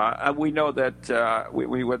 We know that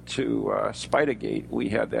we went to Spidergate. We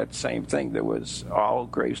had that same thing. There was all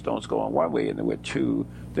gravestones going one way, and there were two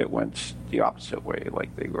that went the opposite way,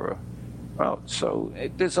 like they were. Well, so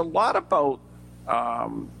there's a lot about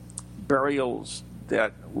burials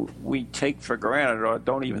that we take for granted or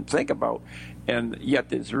don't even think about, and yet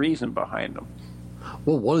there's reason behind them.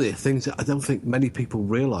 Well, one of the things that I don't think many people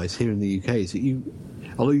realise here in the UK is that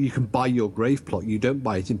although you can buy your grave plot, you don't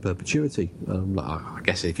buy it in perpetuity. I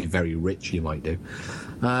guess if you're very rich, you might do.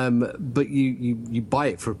 But you buy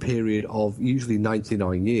it for a period of usually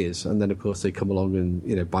 99 years, and then, of course, they come along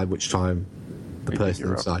and, by which time the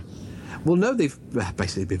person inside... Well, no, they've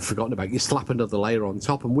basically been forgotten about. You slap another layer on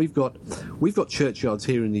top, and we've got churchyards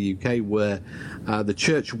here in the UK where the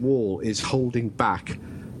church wall is holding back,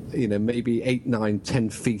 maybe 8, 9, 10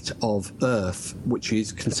 feet of earth, which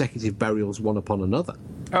is consecutive burials one upon another.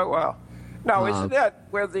 Oh, wow. Now, isn't that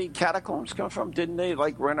where the catacombs come from? Didn't they,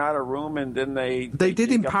 run out of room and then they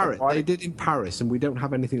did in Paris. They did in Paris, and we don't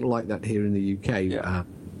have anything like that here in the UK. Yeah.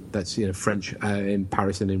 That's French in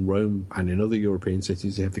Paris and in Rome and in other European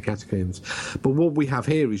cities. They have the catacombs, but what we have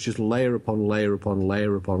here is just layer upon layer upon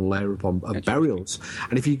layer upon layer upon burials.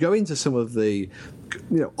 And if you go into some of the,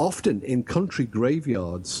 often in country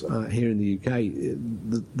graveyards here in the UK,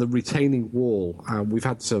 the retaining wall. We've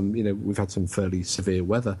had some fairly severe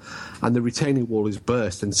weather, and the retaining wall is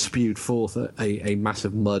burst and spewed forth a mass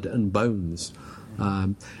of mud and bones.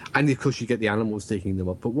 And of course, you get the animals digging them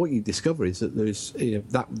up. But what you discover is that there's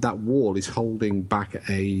that wall is holding back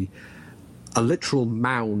a literal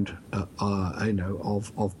mound,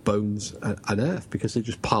 of bones and earth, because they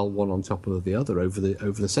just pile one on top of the other over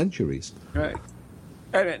the centuries. Right,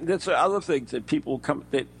 and that's the other thing that people come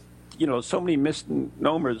that. So many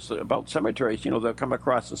misnomers about cemeteries. They'll come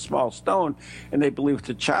across a small stone and they believe it's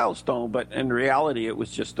a child stone, but in reality, it was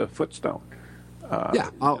just a footstone.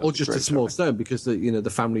 Or just a small stone, because the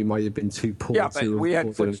family might have been too poor. Yeah, but we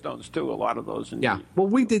had footstones too. A lot of those. Well,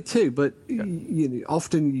 we did too. But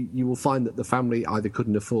often you will find that the family either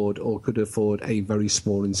couldn't afford or could afford a very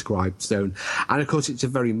small inscribed stone. And of course, it's a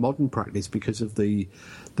very modern practice because of the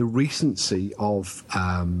recency of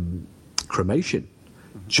cremation.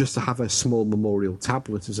 Just to have a small memorial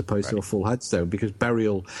tablet as opposed to a full headstone, because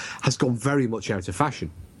burial has gone very much out of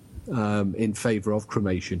fashion in favour of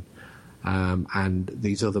cremation. And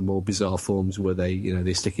these other more bizarre forms where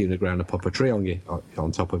they stick you in the ground and pop a tree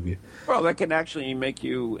on top of you. Well, they can actually make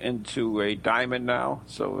you into a diamond now,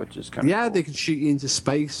 so it just kind of cool. They can shoot you into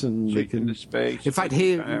space, and they can. Into space. In fact,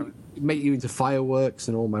 here make you into fireworks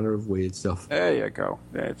and all manner of weird stuff. There you go.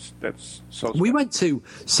 That's so. We went to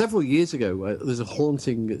several years ago. There's a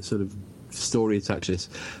haunting sort of story attached to this.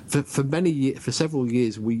 For several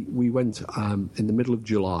years, we went in the middle of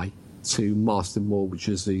July to Marston Moor, which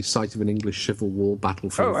is the site of an English Civil War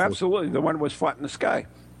battlefield. Oh, absolutely. The one was fought in the sky.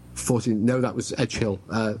 That was Edge Hill.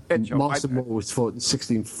 Marston Moor was fought in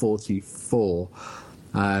 1644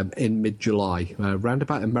 in mid-July, round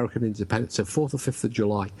about American independence, so 4th or 5th of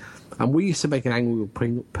July. And we used to make an annual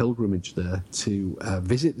pilgrimage there to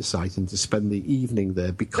visit the site and to spend the evening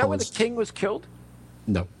there because... Is that where the king was killed?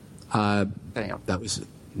 No. Damn. It's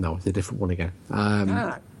a different one again.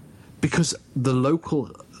 Because the local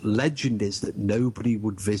legend is that none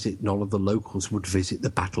of the locals would visit the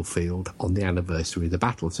battlefield on the anniversary of the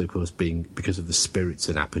battle. So, of course, because of the spirits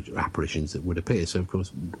and apparitions that would appear. So, of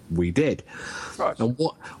course, we did. Right. And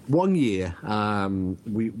one year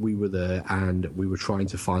we were there, and we were trying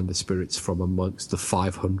to find the spirits from amongst the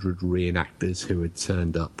 500 reenactors who had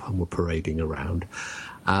turned up and were parading around,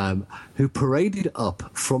 who paraded up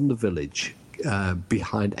from the village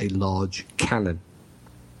behind a large cannon,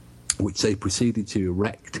 which they proceeded to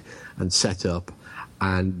erect and set up,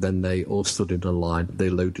 and then they all stood in a line. They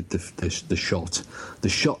loaded the shot. The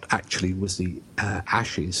shot actually was the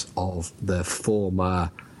ashes of their former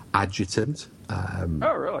adjutant.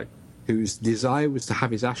 Oh, really? Whose desire was to have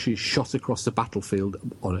his ashes shot across the battlefield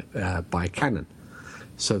by a cannon.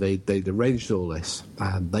 So they'd arranged all this.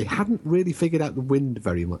 They hadn't really figured out the wind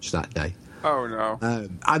very much that day. Oh, no.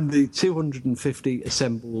 And the 250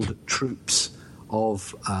 assembled troops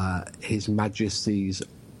of His Majesty's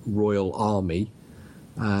Royal Army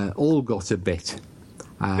all got a bit.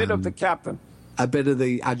 A bit of the captain. A bit of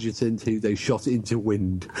the adjutant who they shot into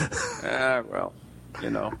wind. Well,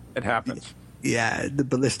 it happens. Yeah, the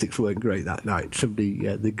ballistics weren't great that night.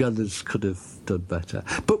 The gunners could have done better.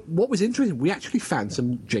 But what was interesting, we actually found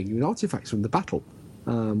some genuine artefacts from the battle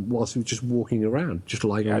whilst we were just walking around, just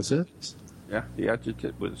lying on the surface. Yeah, the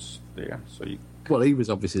adjutant was there, so you... Well, he was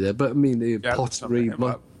obviously there, but I mean, the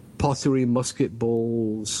pottery, musket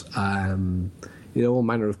balls, all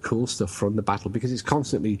manner of cool stuff from the battle, because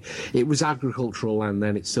it was agricultural land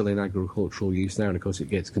then, it's still in agricultural use now, and of course it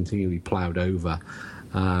gets continually ploughed over.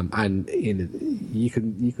 And you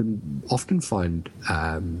can often find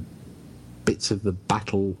bits of the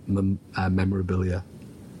battle memorabilia.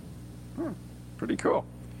 Pretty cool.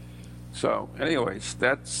 So, anyways,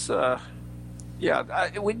 that's...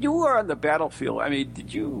 when you were on the battlefield, I mean,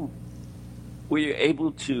 were you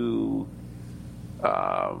able to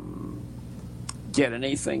get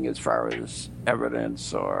anything as far as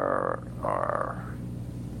evidence or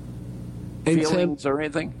feelings or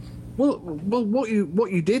anything? Well, what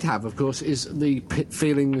you did have, of course, is the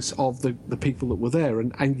feelings of the people that were there,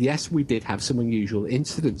 and yes, we did have some unusual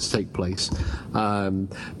incidents take place.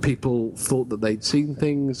 People thought that they'd seen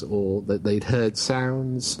things or that they'd heard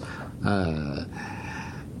sounds.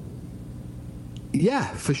 Yeah,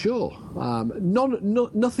 for sure.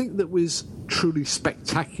 Nothing that was truly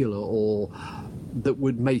spectacular or that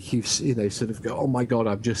would make you, sort of go, "Oh my God,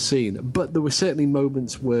 I've just seen." But there were certainly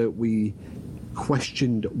moments where we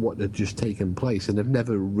questioned what had just taken place and have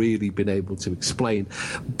never really been able to explain.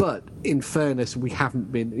 But in fairness, we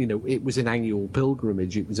haven't been, it was an annual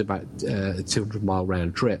pilgrimage. It was about a 200-mile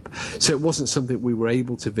round trip. So it wasn't something we were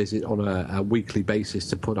able to visit on a weekly basis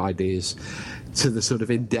to put ideas to the sort of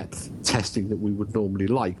in-depth testing that we would normally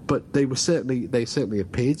like. But they certainly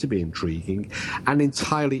appeared to be intriguing and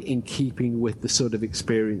entirely in keeping with the sort of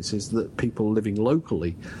experiences that people living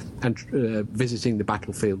locally and visiting the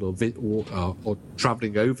battlefield or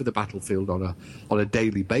travelling over the battlefield on a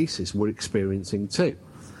daily basis were experiencing too.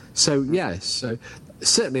 So yes,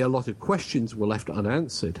 certainly a lot of questions were left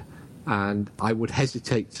unanswered, and I would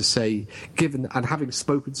hesitate to say, given and having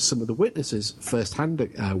spoken to some of the witnesses, first-hand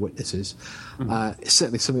witnesses,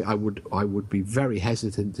 certainly something I would be very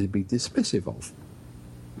hesitant to be dismissive of.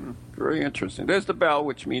 Very interesting. There's the bell,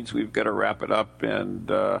 which means we've got to wrap it up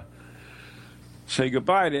and say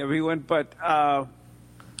goodbye to everyone. But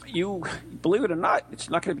you, believe it or not, it's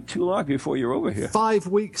not going to be too long before you're over here. 5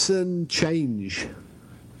 weeks and change.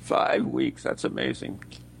 5 weeks. That's amazing.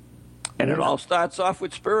 And it all starts off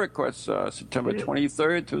with Spirit Quest, September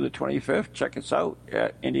 23rd through the 25th. Check us out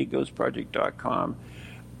at IndieGhostProject.com.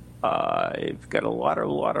 I've got a lot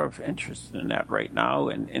of interest in that right now,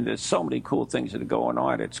 and there's so many cool things that are going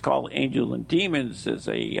on. It's called Angels and Demons. There's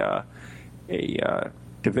a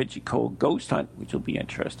Da Vinci Code ghost hunt, which will be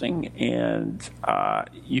interesting, and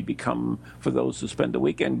you become, for those who spend the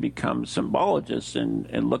weekend, become symbologists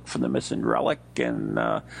and look for the missing relic, and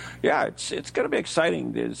it's going to be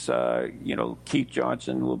exciting. There's Keith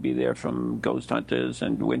Johnson will be there from Ghost Hunters,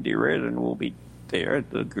 and Wendy Reardon will be there,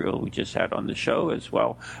 the girl we just had on the show as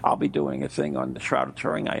well. I'll be doing a thing on the Shroud of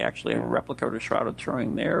Turin. I actually have a replica of the Shroud of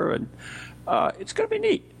Turin there, and it's going to be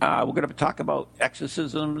neat. We're going to talk about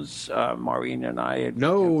exorcisms. Maureen and I.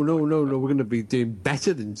 No. We're going to be doing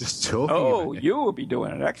better than just talking. Oh, you will be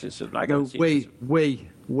doing an exorcism. We.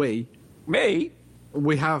 Me?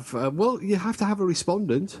 We have. You have to have a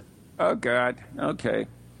respondent. Oh God. Okay.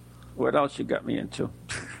 What else you got me into?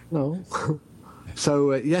 No.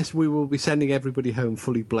 So yes, we will be sending everybody home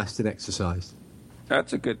fully blessed and exercised.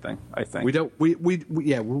 That's a good thing, I think. We don't. We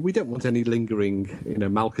don't want any lingering,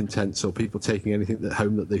 malcontents or people taking anything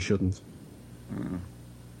home that they shouldn't.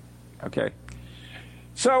 Okay.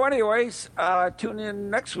 So, anyways, tune in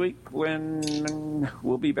next week when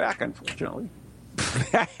we'll be back. Unfortunately.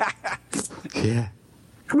 Yeah.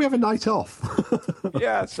 Can we have a night off?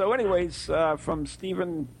 Yeah. So, anyways, from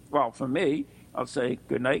Stephen, from me, I'll say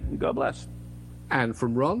good night and God bless. And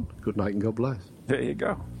from Ron, good night and God bless. There you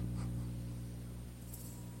go.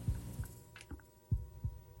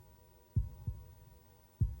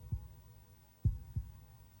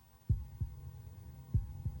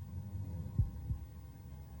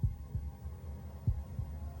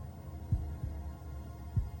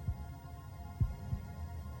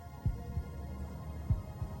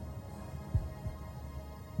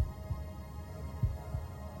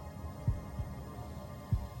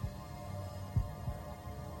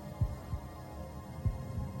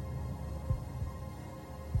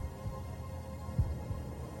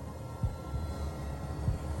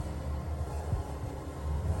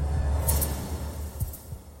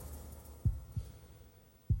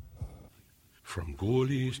 From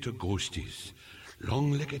ghoulies to ghosties,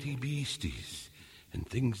 long-leggedy beasties, and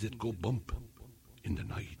things that go bump in the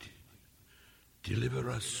night. Deliver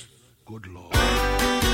us, good Lord.